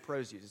 1 is what the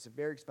pros use. It's a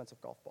very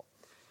expensive golf ball.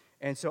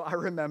 And so I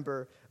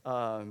remember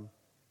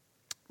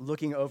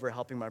looking over,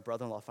 helping my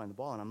brother-in-law find the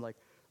ball, and I'm like,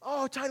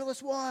 oh,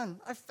 Titleist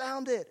 1, I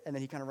found it. And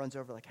then he kind of runs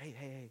over like,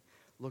 hey.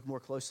 Look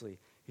more closely.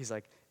 He's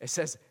like, it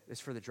says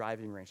it's for the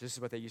driving range. This is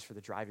what they use for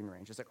the driving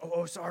range. It's like,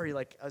 oh, sorry.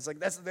 Like, I was like,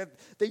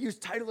 they use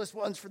Titleist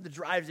 1s for the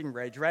driving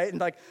range, right?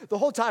 And like the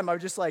whole time I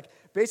was just like,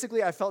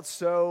 basically I felt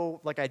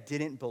so like I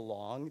didn't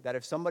belong that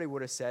if somebody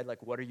would have said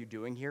like, what are you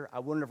doing here? I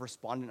wouldn't have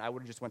responded. I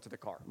would have just went to the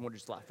car and would have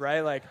just left,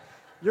 right? Like,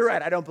 you're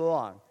right, I don't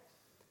belong.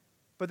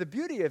 But the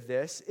beauty of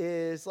this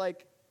is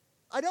like,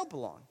 I don't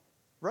belong,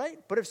 right?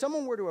 But if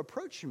someone were to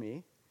approach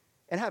me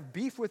and have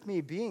beef with me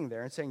being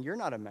there and saying, you're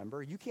not a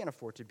member, you can't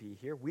afford to be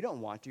here, we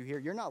don't want you here,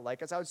 you're not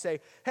like us, I would say,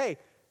 hey,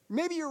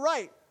 maybe you're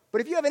right, but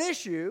if you have an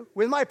issue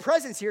with my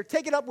presence here,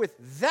 take it up with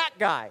that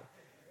guy.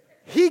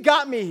 He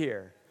got me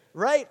here,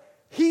 right?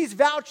 He's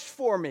vouched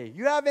for me.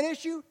 You have an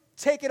issue?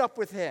 Take it up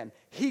with him.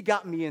 He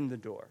got me in the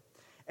door.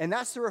 And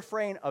that's the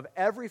refrain of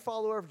every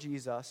follower of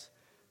Jesus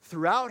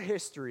throughout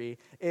history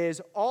is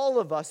all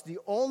of us, the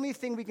only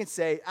thing we can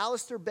say,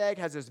 Alistair Begg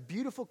has this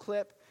beautiful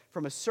clip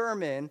from a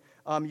sermon.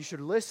 You should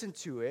listen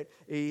to it.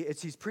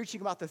 He's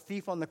preaching about the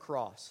thief on the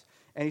cross.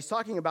 And he's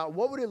talking about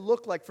what would it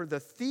look like for the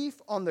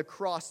thief on the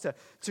cross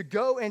to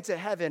go into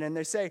heaven. And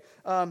they say,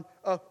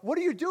 what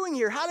are you doing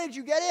here? How did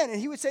you get in?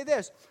 And he would say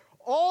this,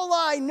 all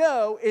I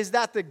know is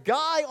that the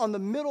guy on the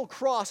middle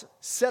cross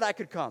said I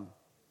could come.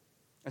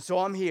 And so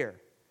I'm here.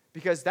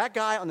 Because that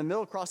guy on the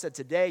middle cross said,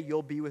 today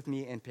you'll be with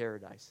me in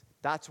paradise.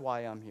 That's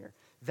why I'm here.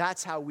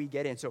 That's how we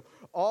get in. So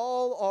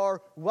all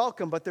are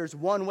welcome, but there's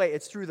one way.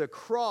 It's through the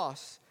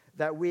cross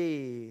that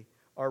we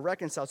are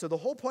reconciled. So the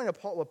whole point of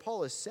what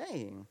Paul is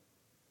saying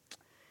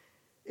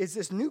is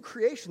this new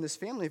creation, this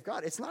family of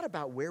God. It's not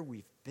about where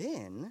we've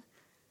been,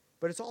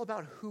 but it's all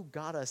about who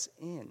got us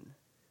in,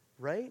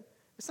 right?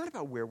 It's not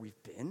about where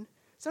we've been.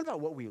 It's not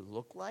about what we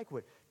look like,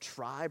 what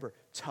tribe or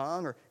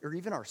tongue or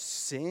even our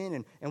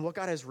sin and what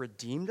God has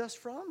redeemed us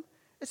from.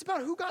 It's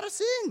about who got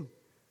us in.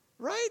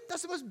 Right?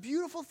 That's the most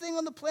beautiful thing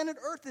on the planet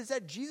Earth is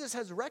that Jesus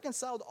has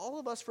reconciled all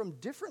of us from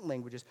different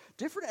languages,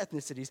 different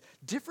ethnicities,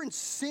 different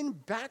sin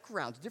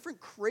backgrounds, different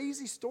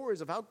crazy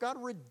stories of how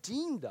God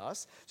redeemed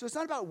us. So it's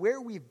not about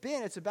where we've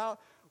been. It's about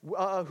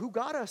who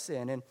got us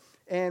in.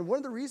 And one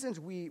of the reasons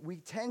we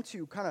tend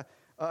to kind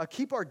of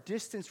keep our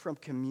distance from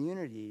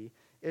community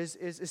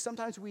is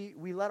sometimes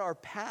we let our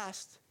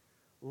past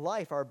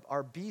life,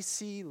 our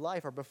BC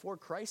life, our before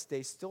Christ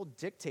days still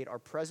dictate our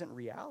present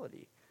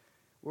reality.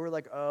 We're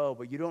like, oh,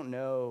 but you don't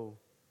know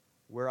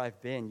where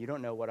I've been. You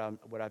don't know what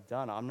I've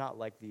done. I'm not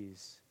like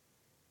these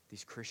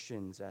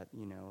Christians that,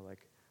 like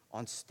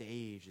on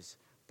stage is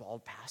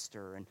bald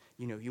pastor and,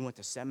 you went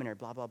to seminary,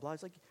 blah, blah, blah.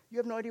 It's like, you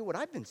have no idea what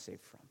I've been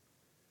saved from,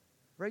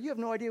 right? You have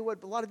no idea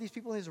what a lot of these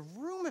people in this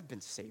room have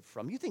been saved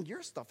from. You think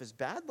your stuff is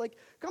bad? Like,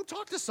 come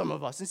talk to some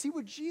of us and see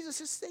what Jesus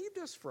has saved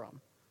us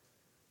from.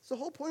 It's the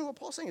whole point of what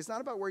Paul's saying. It's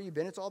not about where you've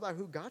been. It's all about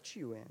who got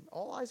you in.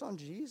 All eyes on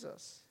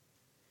Jesus.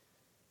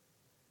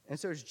 And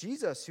so it's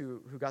Jesus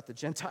who got the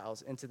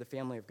Gentiles into the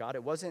family of God.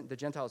 It wasn't the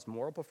Gentiles'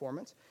 moral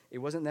performance. It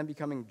wasn't them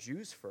becoming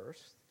Jews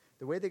first.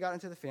 The way they got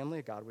into the family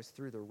of God was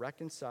through the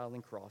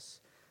reconciling cross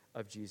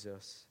of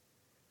Jesus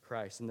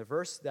Christ. And the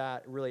verse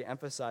that really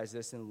emphasizes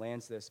this and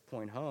lands this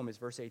point home is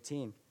verse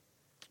 18,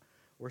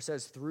 where it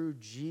says, through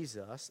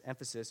Jesus,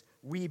 emphasis,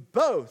 we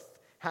both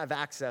have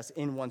access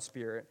in one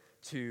spirit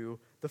to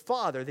the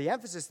Father. The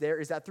emphasis there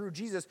is that through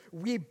Jesus,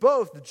 we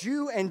both,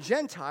 Jew and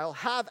Gentile,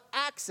 have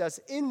access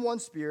in one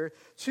spirit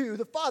to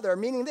the Father.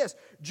 Meaning this,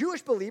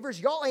 Jewish believers,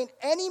 y'all ain't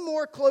any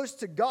more close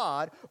to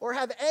God or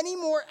have any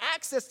more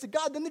access to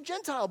God than the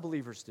Gentile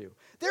believers do.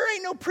 There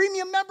ain't no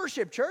premium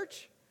membership,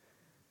 church.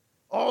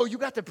 Oh, you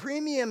got the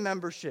premium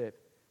membership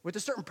with the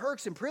certain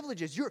perks and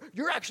privileges.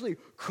 You're actually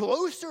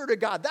closer to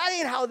God. That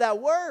ain't how that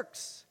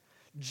works.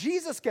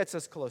 Jesus gets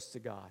us close to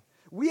God.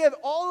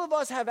 All of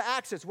us have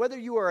access, whether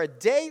you are a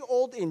day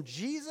old in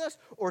Jesus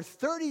or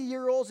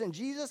 30-year-olds in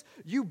Jesus,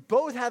 you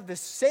both have the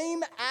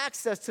same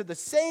access to the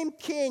same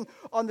king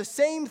on the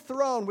same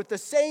throne with the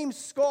same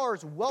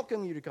scars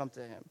welcoming you to come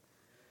to him.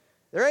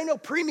 There ain't no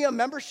premium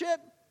membership.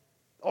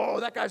 Oh,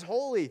 that guy's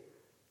holy.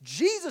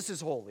 Jesus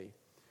is holy.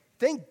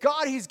 Thank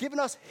God he's given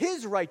us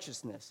his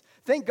righteousness.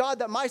 Thank God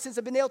that my sins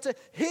have been nailed to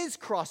his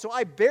cross, so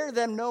I bear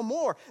them no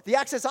more. The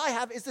access I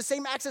have is the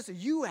same access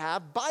you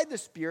have by the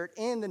Spirit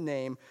in the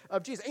name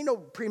of Jesus. Ain't no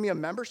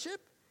premium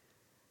membership,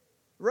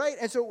 right?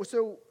 And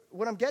so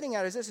what I'm getting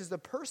at is this, is the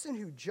person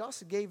who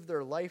just gave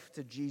their life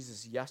to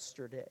Jesus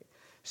yesterday,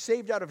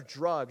 saved out of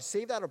drugs,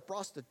 saved out of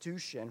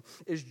prostitution,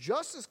 is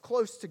just as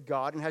close to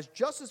God and has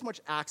just as much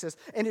access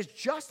and is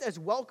just as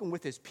welcome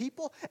with his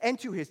people and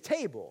to his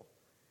table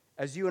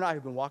as you and I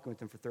have been walking with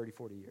him for 30,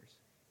 40 years.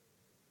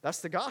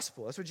 That's the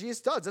gospel. That's what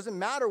Jesus does. It doesn't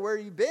matter where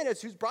you've been.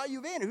 It's who's brought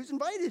you in, who's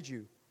invited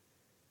you.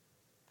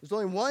 There's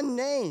only one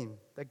name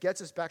that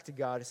gets us back to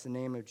God. It's the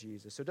name of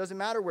Jesus. So it doesn't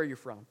matter where you're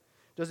from.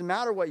 It doesn't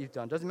matter what you've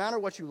done. It doesn't matter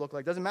what you look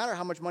like. It doesn't matter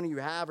how much money you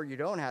have or you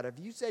don't have. If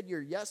you said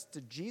your yes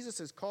to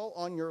Jesus' call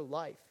on your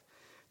life,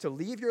 to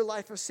leave your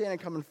life of sin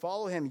and come and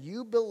follow him,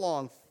 you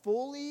belong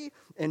fully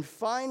and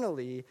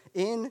finally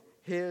in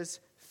his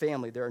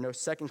family. There are no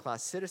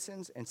second-class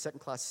citizens and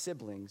second-class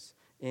siblings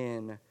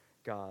in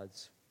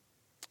God's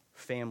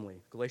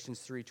family. Galatians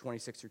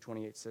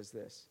 3:26-28 says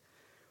this,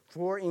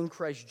 for in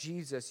Christ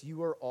Jesus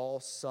you are all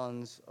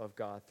sons of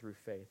God through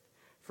faith.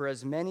 For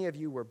as many of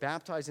you were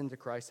baptized into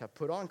Christ have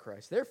put on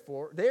Christ.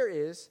 Therefore, there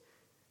is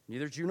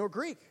neither Jew nor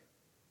Greek.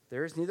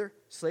 There is neither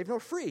slave nor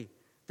free.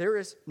 There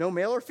is no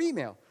male or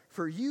female.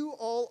 For you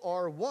all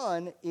are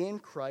one in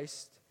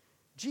Christ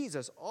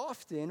Jesus.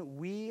 Often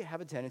we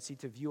have a tendency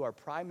to view our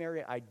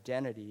primary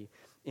identity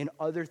in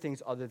other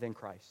things other than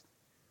Christ.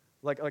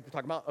 Like we're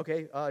talking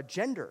about,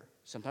 gender.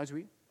 Sometimes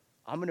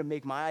I'm going to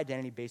make my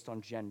identity based on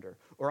gender,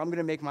 or I'm going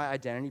to make my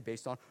identity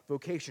based on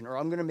vocation, or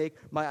I'm going to make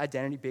my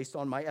identity based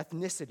on my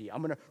ethnicity.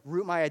 I'm going to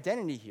root my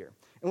identity here.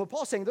 And what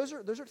Paul's saying, those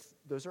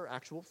are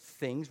actual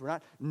things. We're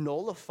not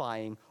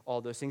nullifying all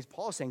those things.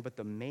 Paul's saying, but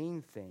the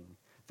main thing,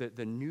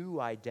 the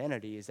new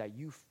identity is that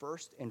you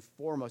first and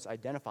foremost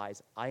identify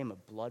as I am a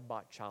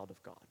blood-bought child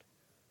of God.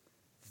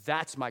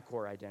 That's my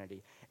core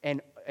identity.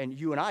 And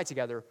you and I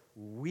together,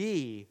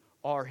 we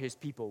are his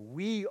people.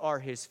 We are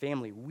his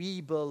family.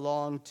 We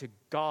belong to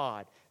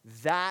God.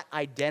 That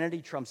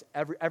identity trumps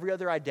every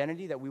other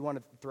identity that we want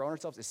to throw on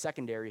ourselves is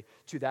secondary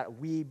to that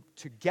we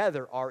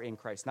together are in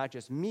Christ. Not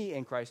just me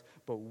in Christ,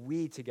 but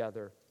we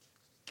together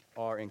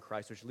are in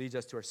Christ, which leads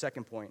us to our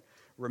second point.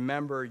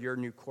 Remember your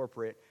new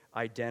corporate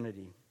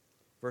identity.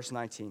 Verse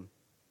 19.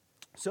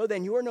 So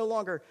then you are no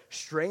longer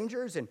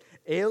strangers and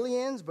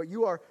aliens, but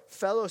you are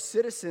fellow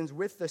citizens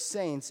with the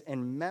saints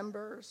and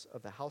members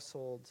of the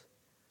household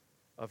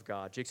of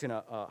God. Jake's going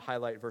to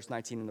highlight verse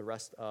 19 and the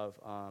rest of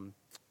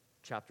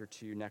chapter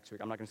 2 next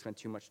week. I'm not going to spend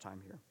too much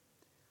time here.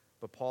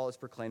 But Paul is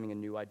proclaiming a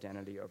new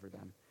identity over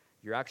them.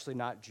 You're actually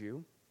not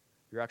Jew.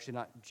 You're actually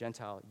not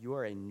Gentile. You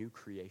are a new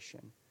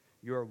creation.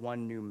 You are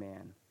one new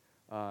man.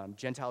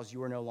 Gentiles,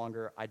 you are no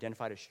longer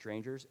identified as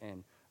strangers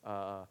and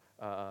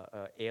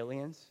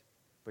aliens,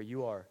 but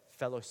you are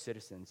fellow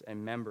citizens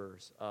and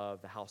members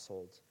of the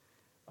household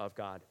of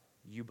God.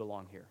 You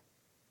belong here.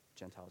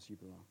 Gentiles, you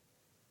belong.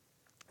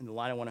 And the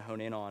line I want to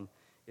hone in on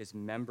is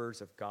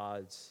members of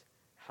God's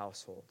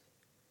household.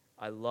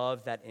 I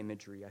love that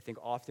imagery. I think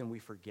often we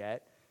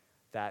forget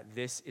that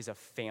this is a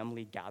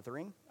family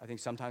gathering. I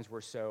think sometimes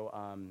we're so,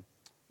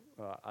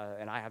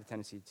 and I have a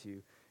tendency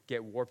to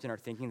get warped in our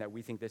thinking that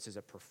we think this is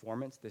a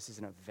performance, this is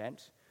an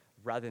event,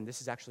 Rather than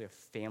this is actually a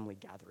family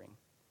gathering.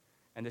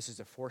 And this is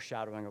a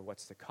foreshadowing of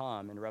what's to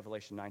come in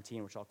Revelation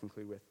 19, which I'll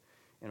conclude with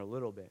in a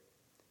little bit.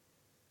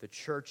 The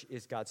church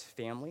is God's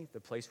family, the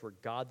place where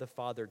God the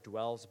Father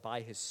dwells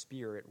by his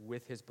Spirit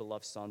with his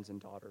beloved sons and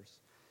daughters.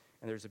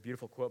 And there's a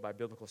beautiful quote by a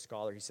biblical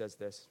scholar. He says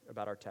this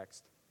about our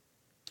text.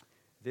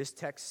 This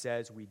text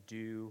says we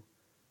do,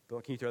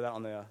 Bill, can you throw that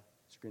on the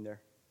screen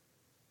there?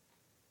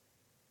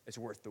 It's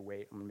worth the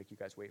wait. I'm going to make you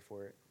guys wait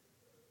for it.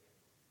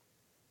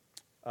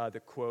 The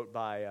quote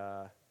by,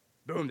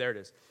 boom, there it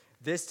is.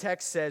 This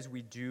text says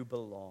we do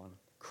belong.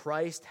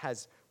 Christ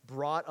has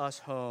brought us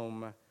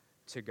home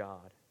to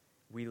God.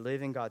 We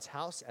live in God's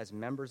house as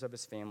members of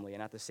his family,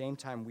 and at the same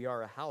time, we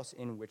are a house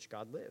in which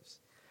God lives.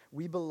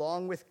 We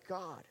belong with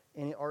God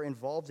and are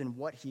involved in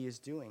what he is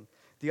doing.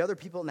 The other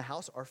people in the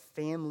house are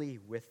family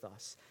with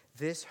us.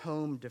 This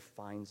home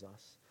defines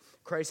us.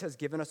 Christ has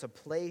given us a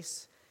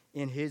place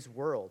in his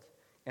world,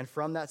 and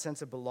from that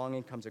sense of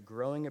belonging comes a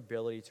growing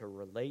ability to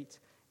relate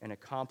and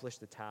accomplish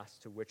the tasks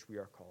to which we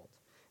are called.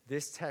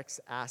 This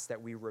text asks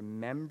that we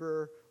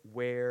remember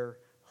where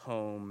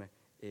home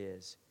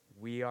is.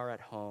 We are at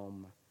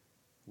home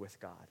with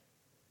God.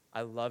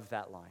 I love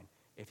that line.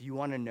 If you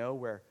want to know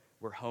where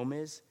home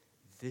is,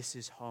 this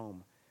is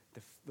home.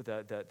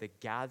 The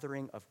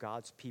gathering of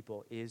God's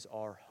people is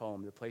our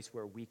home, the place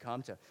where we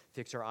come to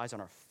fix our eyes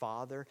on our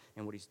Father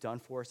and what he's done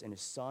for us and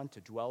his Son,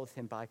 to dwell with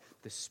him by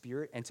the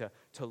Spirit, and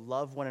to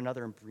love one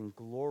another and bring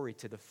glory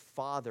to the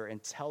Father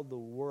and tell the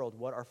world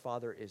what our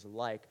Father is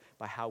like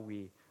by how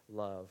we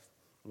love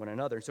one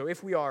another. So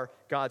if we are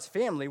God's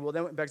family, well,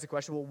 then it begs the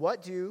question, well,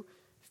 what do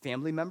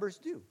family members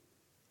do,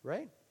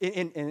 right?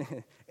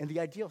 In the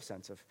ideal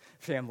sense of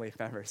family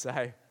members.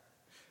 I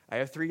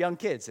have 3 young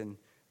kids, and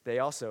they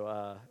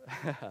also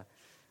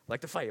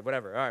like to fight,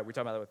 whatever. All right, we're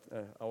talking about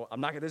that. I'm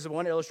not gonna, this is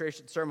one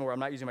illustration sermon where I'm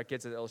not using my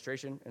kids as an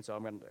illustration, and so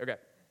I'm going to, okay.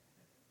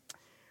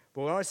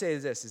 But what I want to say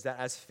is this, is that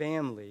as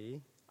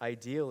family,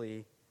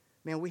 ideally,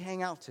 man, we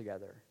hang out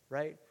together,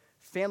 right?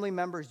 Family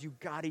members, you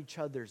got each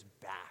other's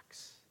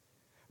backs,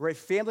 right?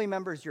 Family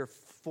members, you're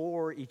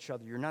for each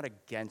other. You're not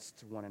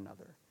against one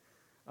another.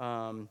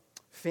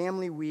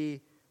 Family,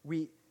 we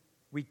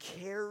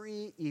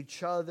carry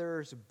each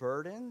other's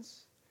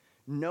burdens,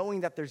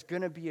 knowing that there's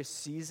going to be a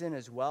season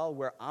as well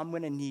where I'm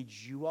going to need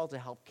you all to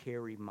help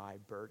carry my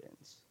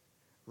burdens,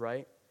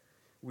 right?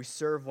 We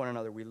serve one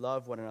another. We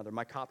love one another.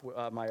 My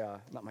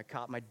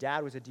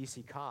dad was a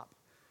DC cop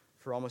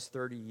for almost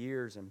 30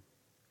 years, and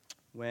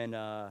when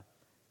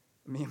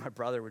me and my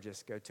brother would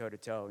just go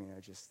toe-to-toe,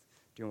 just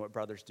doing what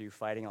brothers do,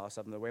 fighting all that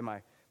stuff, and the way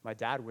my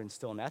dad would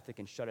instill an ethic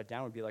and shut it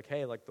down would be like,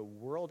 hey, like the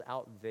world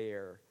out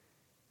there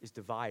is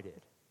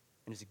divided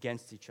and is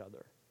against each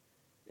other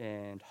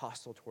and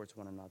hostile towards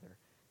one another.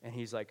 And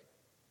he's like,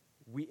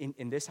 we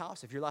in this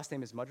house, if your last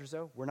name is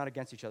Mudrazo, we're not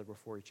against each other, we're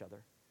for each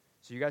other.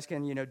 So you guys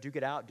can, duke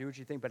it out, do what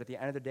you think, but at the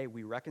end of the day,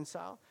 we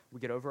reconcile,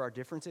 we get over our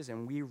differences,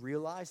 and we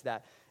realize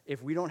that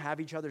if we don't have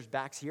each other's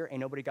backs here,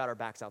 ain't nobody got our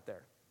backs out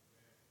there,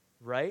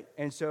 right?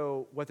 And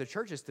so what the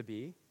church is to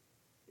be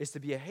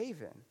a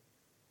haven,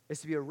 is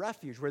to be a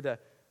refuge where the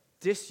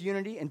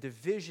disunity and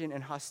division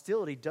and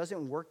hostility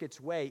doesn't work its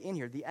way in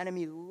here. The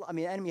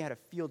enemy had a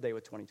field day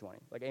with 2020,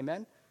 like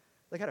amen?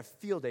 Like had a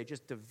field day,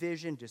 just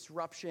division,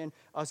 disruption,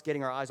 us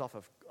getting our eyes off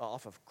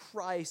of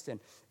Christ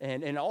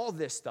and all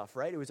this stuff,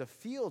 right? It was a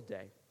field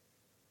day,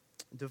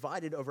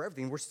 divided over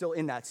everything. We're still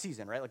in that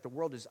season, right? Like the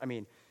world is,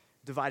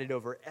 divided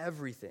over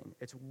everything.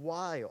 It's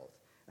wild.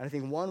 And I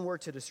think one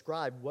word to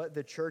describe what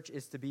the church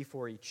is to be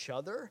for each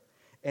other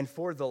and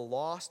for the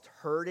lost,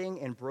 hurting,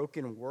 and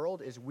broken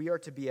world is we are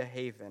to be a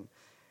haven,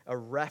 a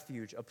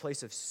refuge, a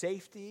place of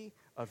safety,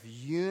 of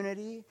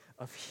unity,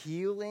 of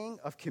healing,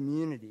 of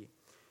community.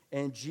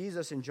 And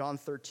Jesus in John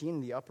 13,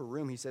 in the upper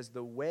room, he says,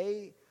 the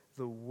way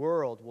the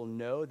world will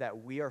know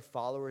that we are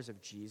followers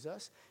of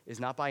Jesus is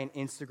not by an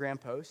Instagram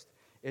post,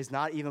 is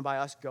not even by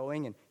us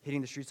going and hitting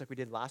the streets like we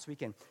did last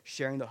week and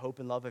sharing the hope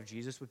and love of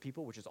Jesus with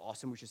people, which is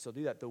awesome. We should still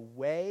do that. The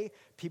way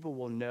people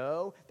will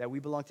know that we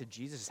belong to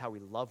Jesus is how we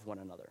love one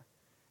another,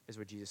 is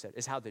what Jesus said,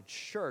 is how the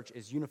church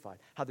is unified,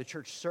 how the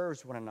church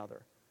serves one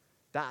another.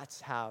 That's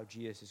how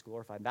Jesus is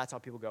glorified. And that's how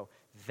people go,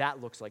 that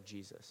looks like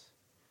Jesus.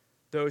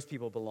 Those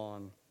people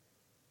belong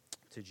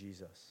to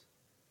Jesus.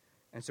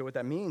 And so what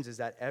that means is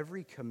that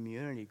every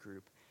community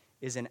group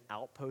is an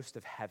outpost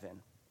of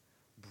heaven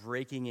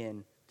breaking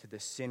in to the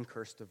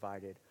sin-cursed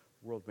divided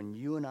world. When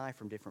you and I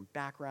from different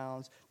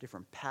backgrounds,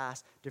 different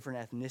pasts, different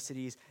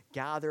ethnicities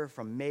gather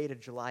from May to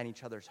July in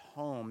each other's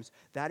homes,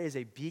 that is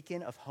a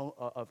beacon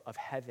of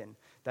heaven.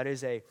 That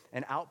is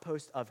an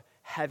outpost of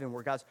heaven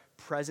where God's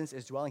presence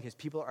is dwelling. His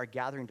people are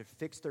gathering to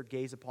fix their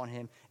gaze upon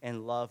him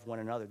and love one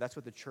another. That's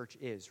what the church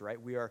is,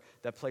 right? We are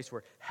that place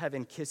where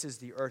heaven kisses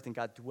the earth and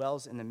God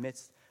dwells in the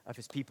midst of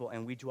his people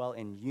and we dwell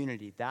in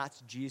unity.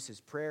 That's Jesus'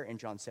 prayer in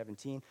John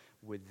 17.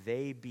 Would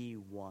they be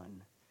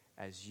one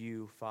as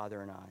you,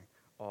 Father, and I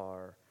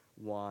are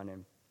one.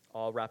 And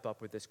I'll wrap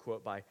up with this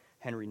quote by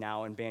Henry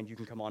Nouwen. Band, you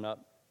can come on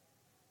up.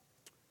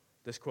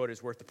 This quote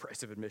is worth the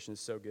price of admission.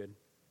 It's so good.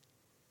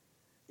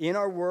 In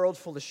our world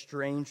full of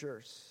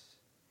strangers,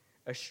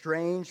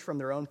 estranged from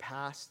their own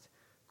past,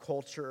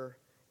 culture,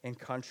 and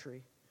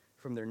country,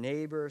 from their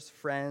neighbors,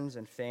 friends,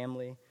 and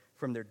family,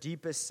 from their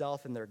deepest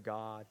self and their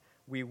God.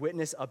 We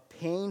witness a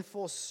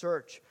painful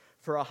search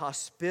for a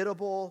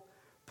hospitable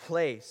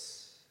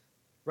place,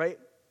 right?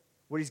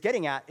 What he's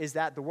getting at is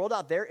that the world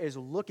out there is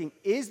looking,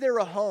 is there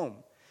a home?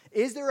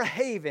 Is there a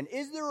haven?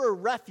 Is there a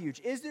refuge?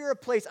 Is there a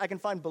place I can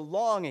find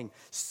belonging,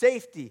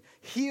 safety,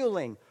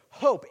 healing,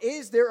 hope?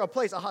 Is there a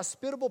place, a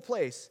hospitable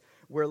place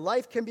where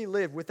life can be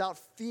lived without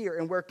fear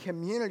and where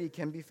community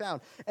can be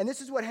found? And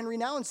this is what Henry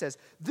Nouwen says.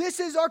 This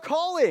is our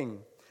calling.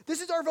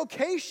 This is our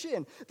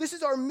vocation. This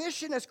is our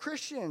mission as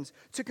Christians,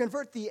 to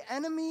convert the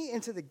enemy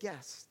into the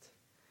guest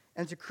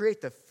and to create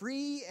the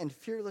free and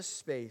fearless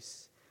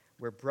space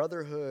where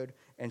brotherhood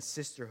and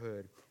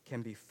sisterhood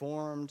can be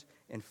formed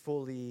and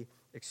fully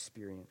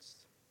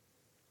experienced.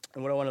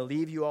 And what I want to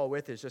leave you all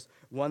with is just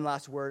one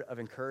last word of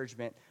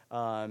encouragement.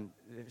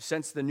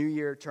 Since the new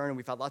year turned,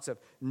 we've had lots of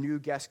new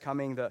guests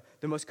coming. The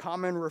most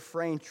common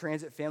refrain,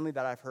 transit family,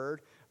 that I've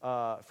heard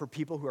for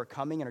people who are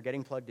coming and are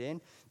getting plugged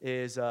in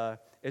is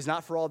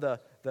not for all the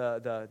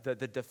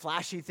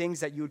flashy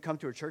things that you would come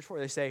to a church for.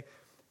 They say,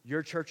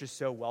 your church is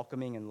so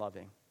welcoming and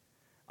loving.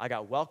 I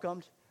got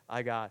welcomed.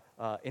 I got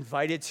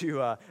invited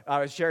to, I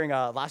was sharing,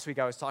 last week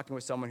I was talking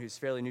with someone who's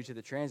fairly new to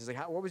the trans. He's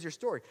like, what was your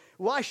story?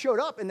 Well, I showed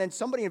up, and then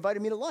somebody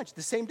invited me to lunch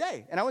the same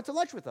day, and I went to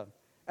lunch with them.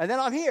 And then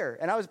I'm here,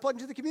 and I was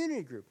plugged into the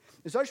community group.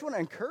 And so I just want to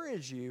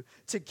encourage you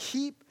to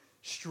keep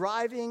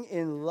striving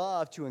in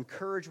love to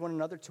encourage one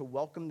another, to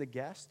welcome the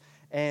guest.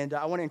 And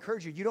I want to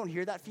encourage you, you don't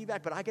hear that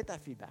feedback, but I get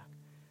that feedback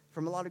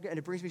from a lot of, and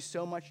it brings me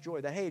so much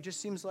joy that, hey, it just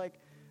seems like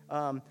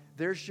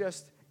there's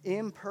just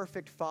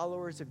imperfect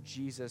followers of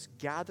Jesus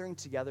gathering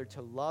together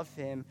to love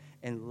him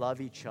and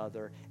love each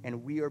other,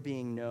 and we are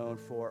being known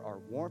for our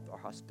warmth, our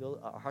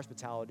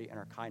hospitality, and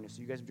our kindness.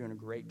 So you guys are doing a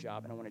great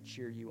job, and I want to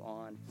cheer you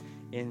on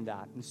in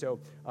that. And so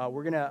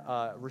we're going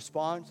to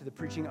respond to the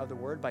preaching of the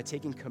word by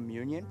taking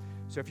communion.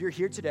 So if you're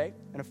here today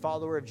and a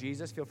follower of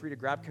Jesus, feel free to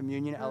grab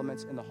communion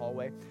elements in the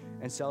hallway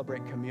and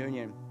celebrate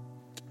communion.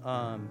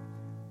 But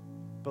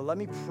let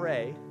me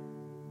pray,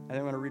 and then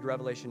I'm going to read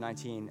Revelation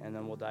 19, and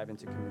then we'll dive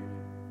into communion.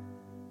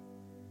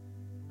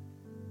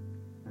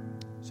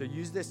 So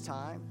use this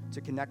time to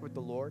connect with the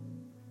Lord,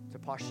 to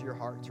posture your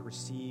heart to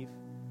receive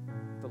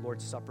the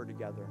Lord's Supper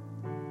together.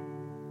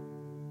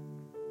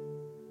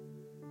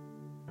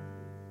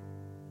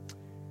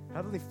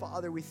 Heavenly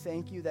Father, we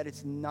thank you that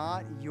it's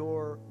not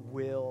your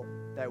will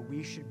that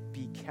we should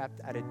be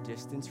kept at a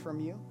distance from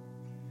you,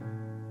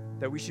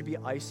 that we should be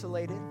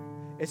isolated.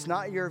 It's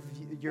not your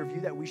view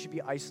that we should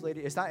be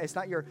isolated. It's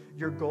not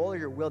your goal or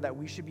your will that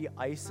we should be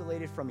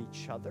isolated from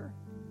each other.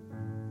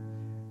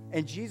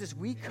 And Jesus,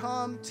 we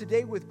come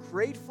today with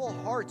grateful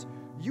hearts.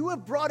 You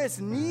have brought us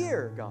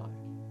near, God.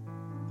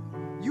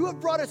 You have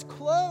brought us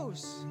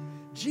close.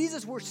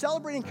 Jesus, we're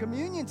celebrating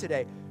communion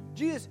today.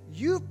 Jesus,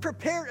 you've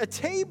prepared a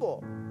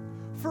table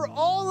for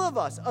all of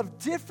us of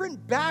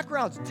different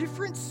backgrounds,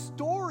 different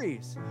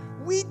stories.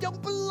 We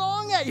don't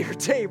belong at your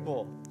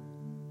table.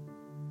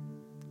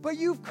 But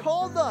you've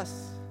called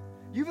us.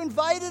 You've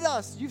invited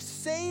us. You've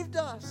saved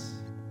us.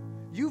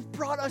 You've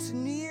brought us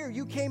near.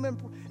 You came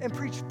and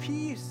preached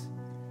peace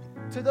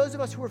to those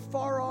of us who are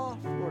far off,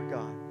 Lord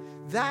God.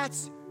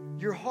 That's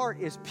your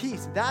heart, is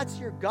peace. That's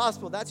your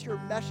gospel. That's your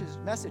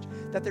message,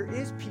 that there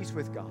is peace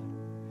with God.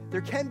 There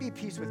can be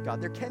peace with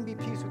God. There can be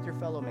peace with your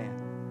fellow man.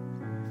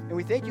 And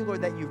we thank you,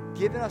 Lord, that you've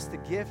given us the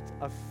gift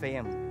of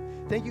family.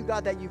 Thank you,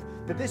 God, that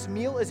this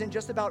meal isn't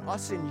just about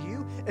us and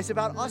you. It's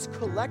about us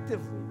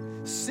collectively,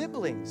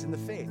 siblings in the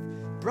faith,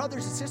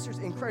 brothers and sisters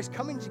in Christ,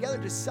 coming together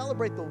to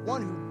celebrate the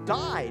one who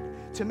died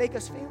to make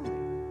us family.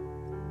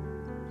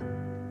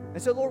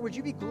 And so, Lord, would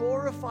you be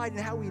glorified in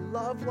how we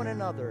love one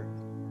another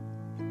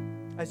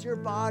as your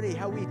body,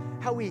 how we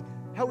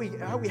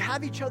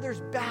have each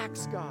other's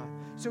backs, God.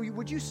 So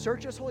would you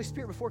search us, Holy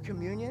Spirit, before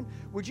communion?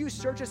 Would you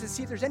search us and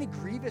see if there's any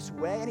grievous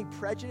way, any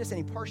prejudice,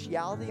 any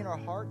partiality in our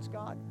hearts,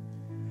 God?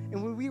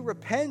 And would we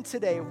repent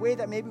today of a way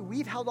that maybe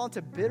we've held on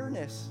to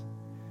bitterness?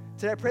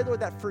 Today I pray, Lord,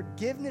 that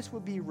forgiveness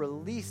would be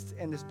released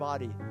in this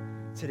body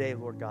today,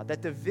 Lord God,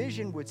 that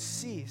division would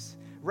cease,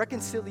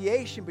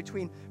 reconciliation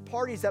between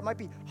parties that might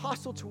be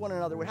hostile to one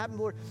another would happen,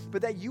 Lord,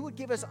 but that you would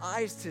give us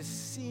eyes to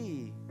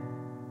see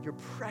your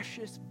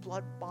precious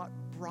blood-bought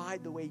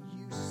bride the way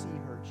you see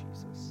her,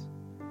 Jesus.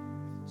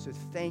 So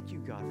thank you,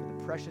 God, for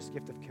the precious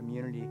gift of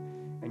community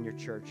and your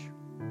church.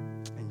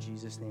 In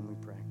Jesus' name we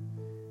pray.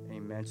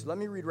 Amen. So let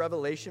me read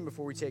Revelation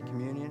before we take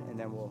communion, and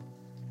then we'll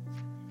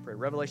pray.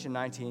 Revelation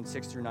 19,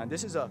 6-9.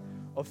 This is a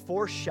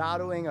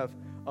foreshadowing of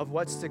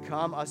what's to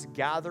come, us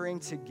gathering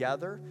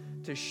together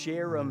to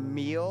share a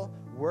meal,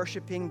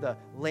 worshiping the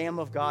Lamb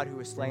of God who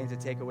was slain to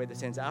take away the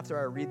sins. After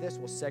I read this,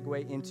 we'll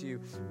segue into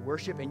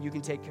worship, and you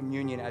can take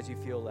communion as you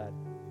feel led.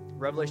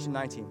 Revelation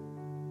 19.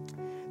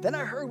 Then I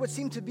heard what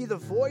seemed to be the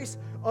voice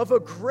of a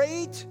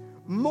great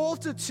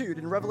multitude.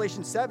 In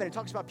Revelation 7, it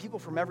talks about people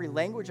from every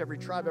language, every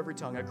tribe, every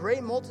tongue, a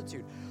great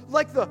multitude,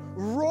 like the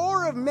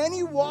roar of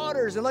many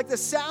waters and like the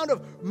sound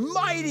of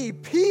mighty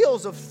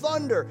peals of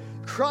thunder,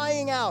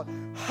 crying out,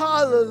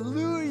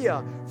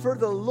 hallelujah, for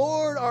the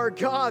Lord our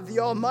God, the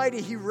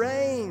Almighty, he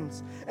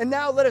reigns. And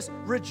now let us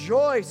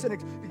rejoice and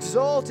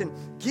exult and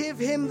give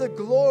him the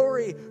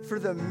glory, for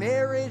the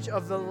marriage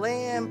of the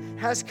Lamb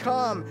has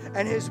come,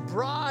 and his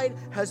bride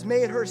has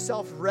made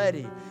herself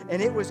ready.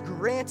 And it was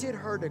granted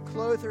her to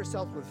clothe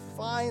herself with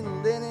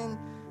fine linen,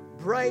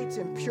 bright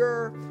and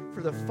pure,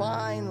 for the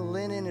fine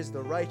linen is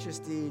the righteous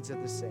deeds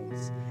of the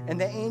saints. And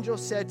the angel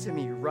said to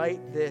me,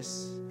 write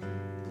this,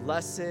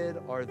 blessed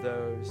are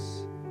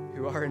those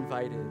who are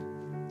invited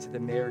to the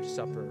marriage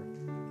supper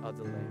of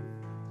the Lamb.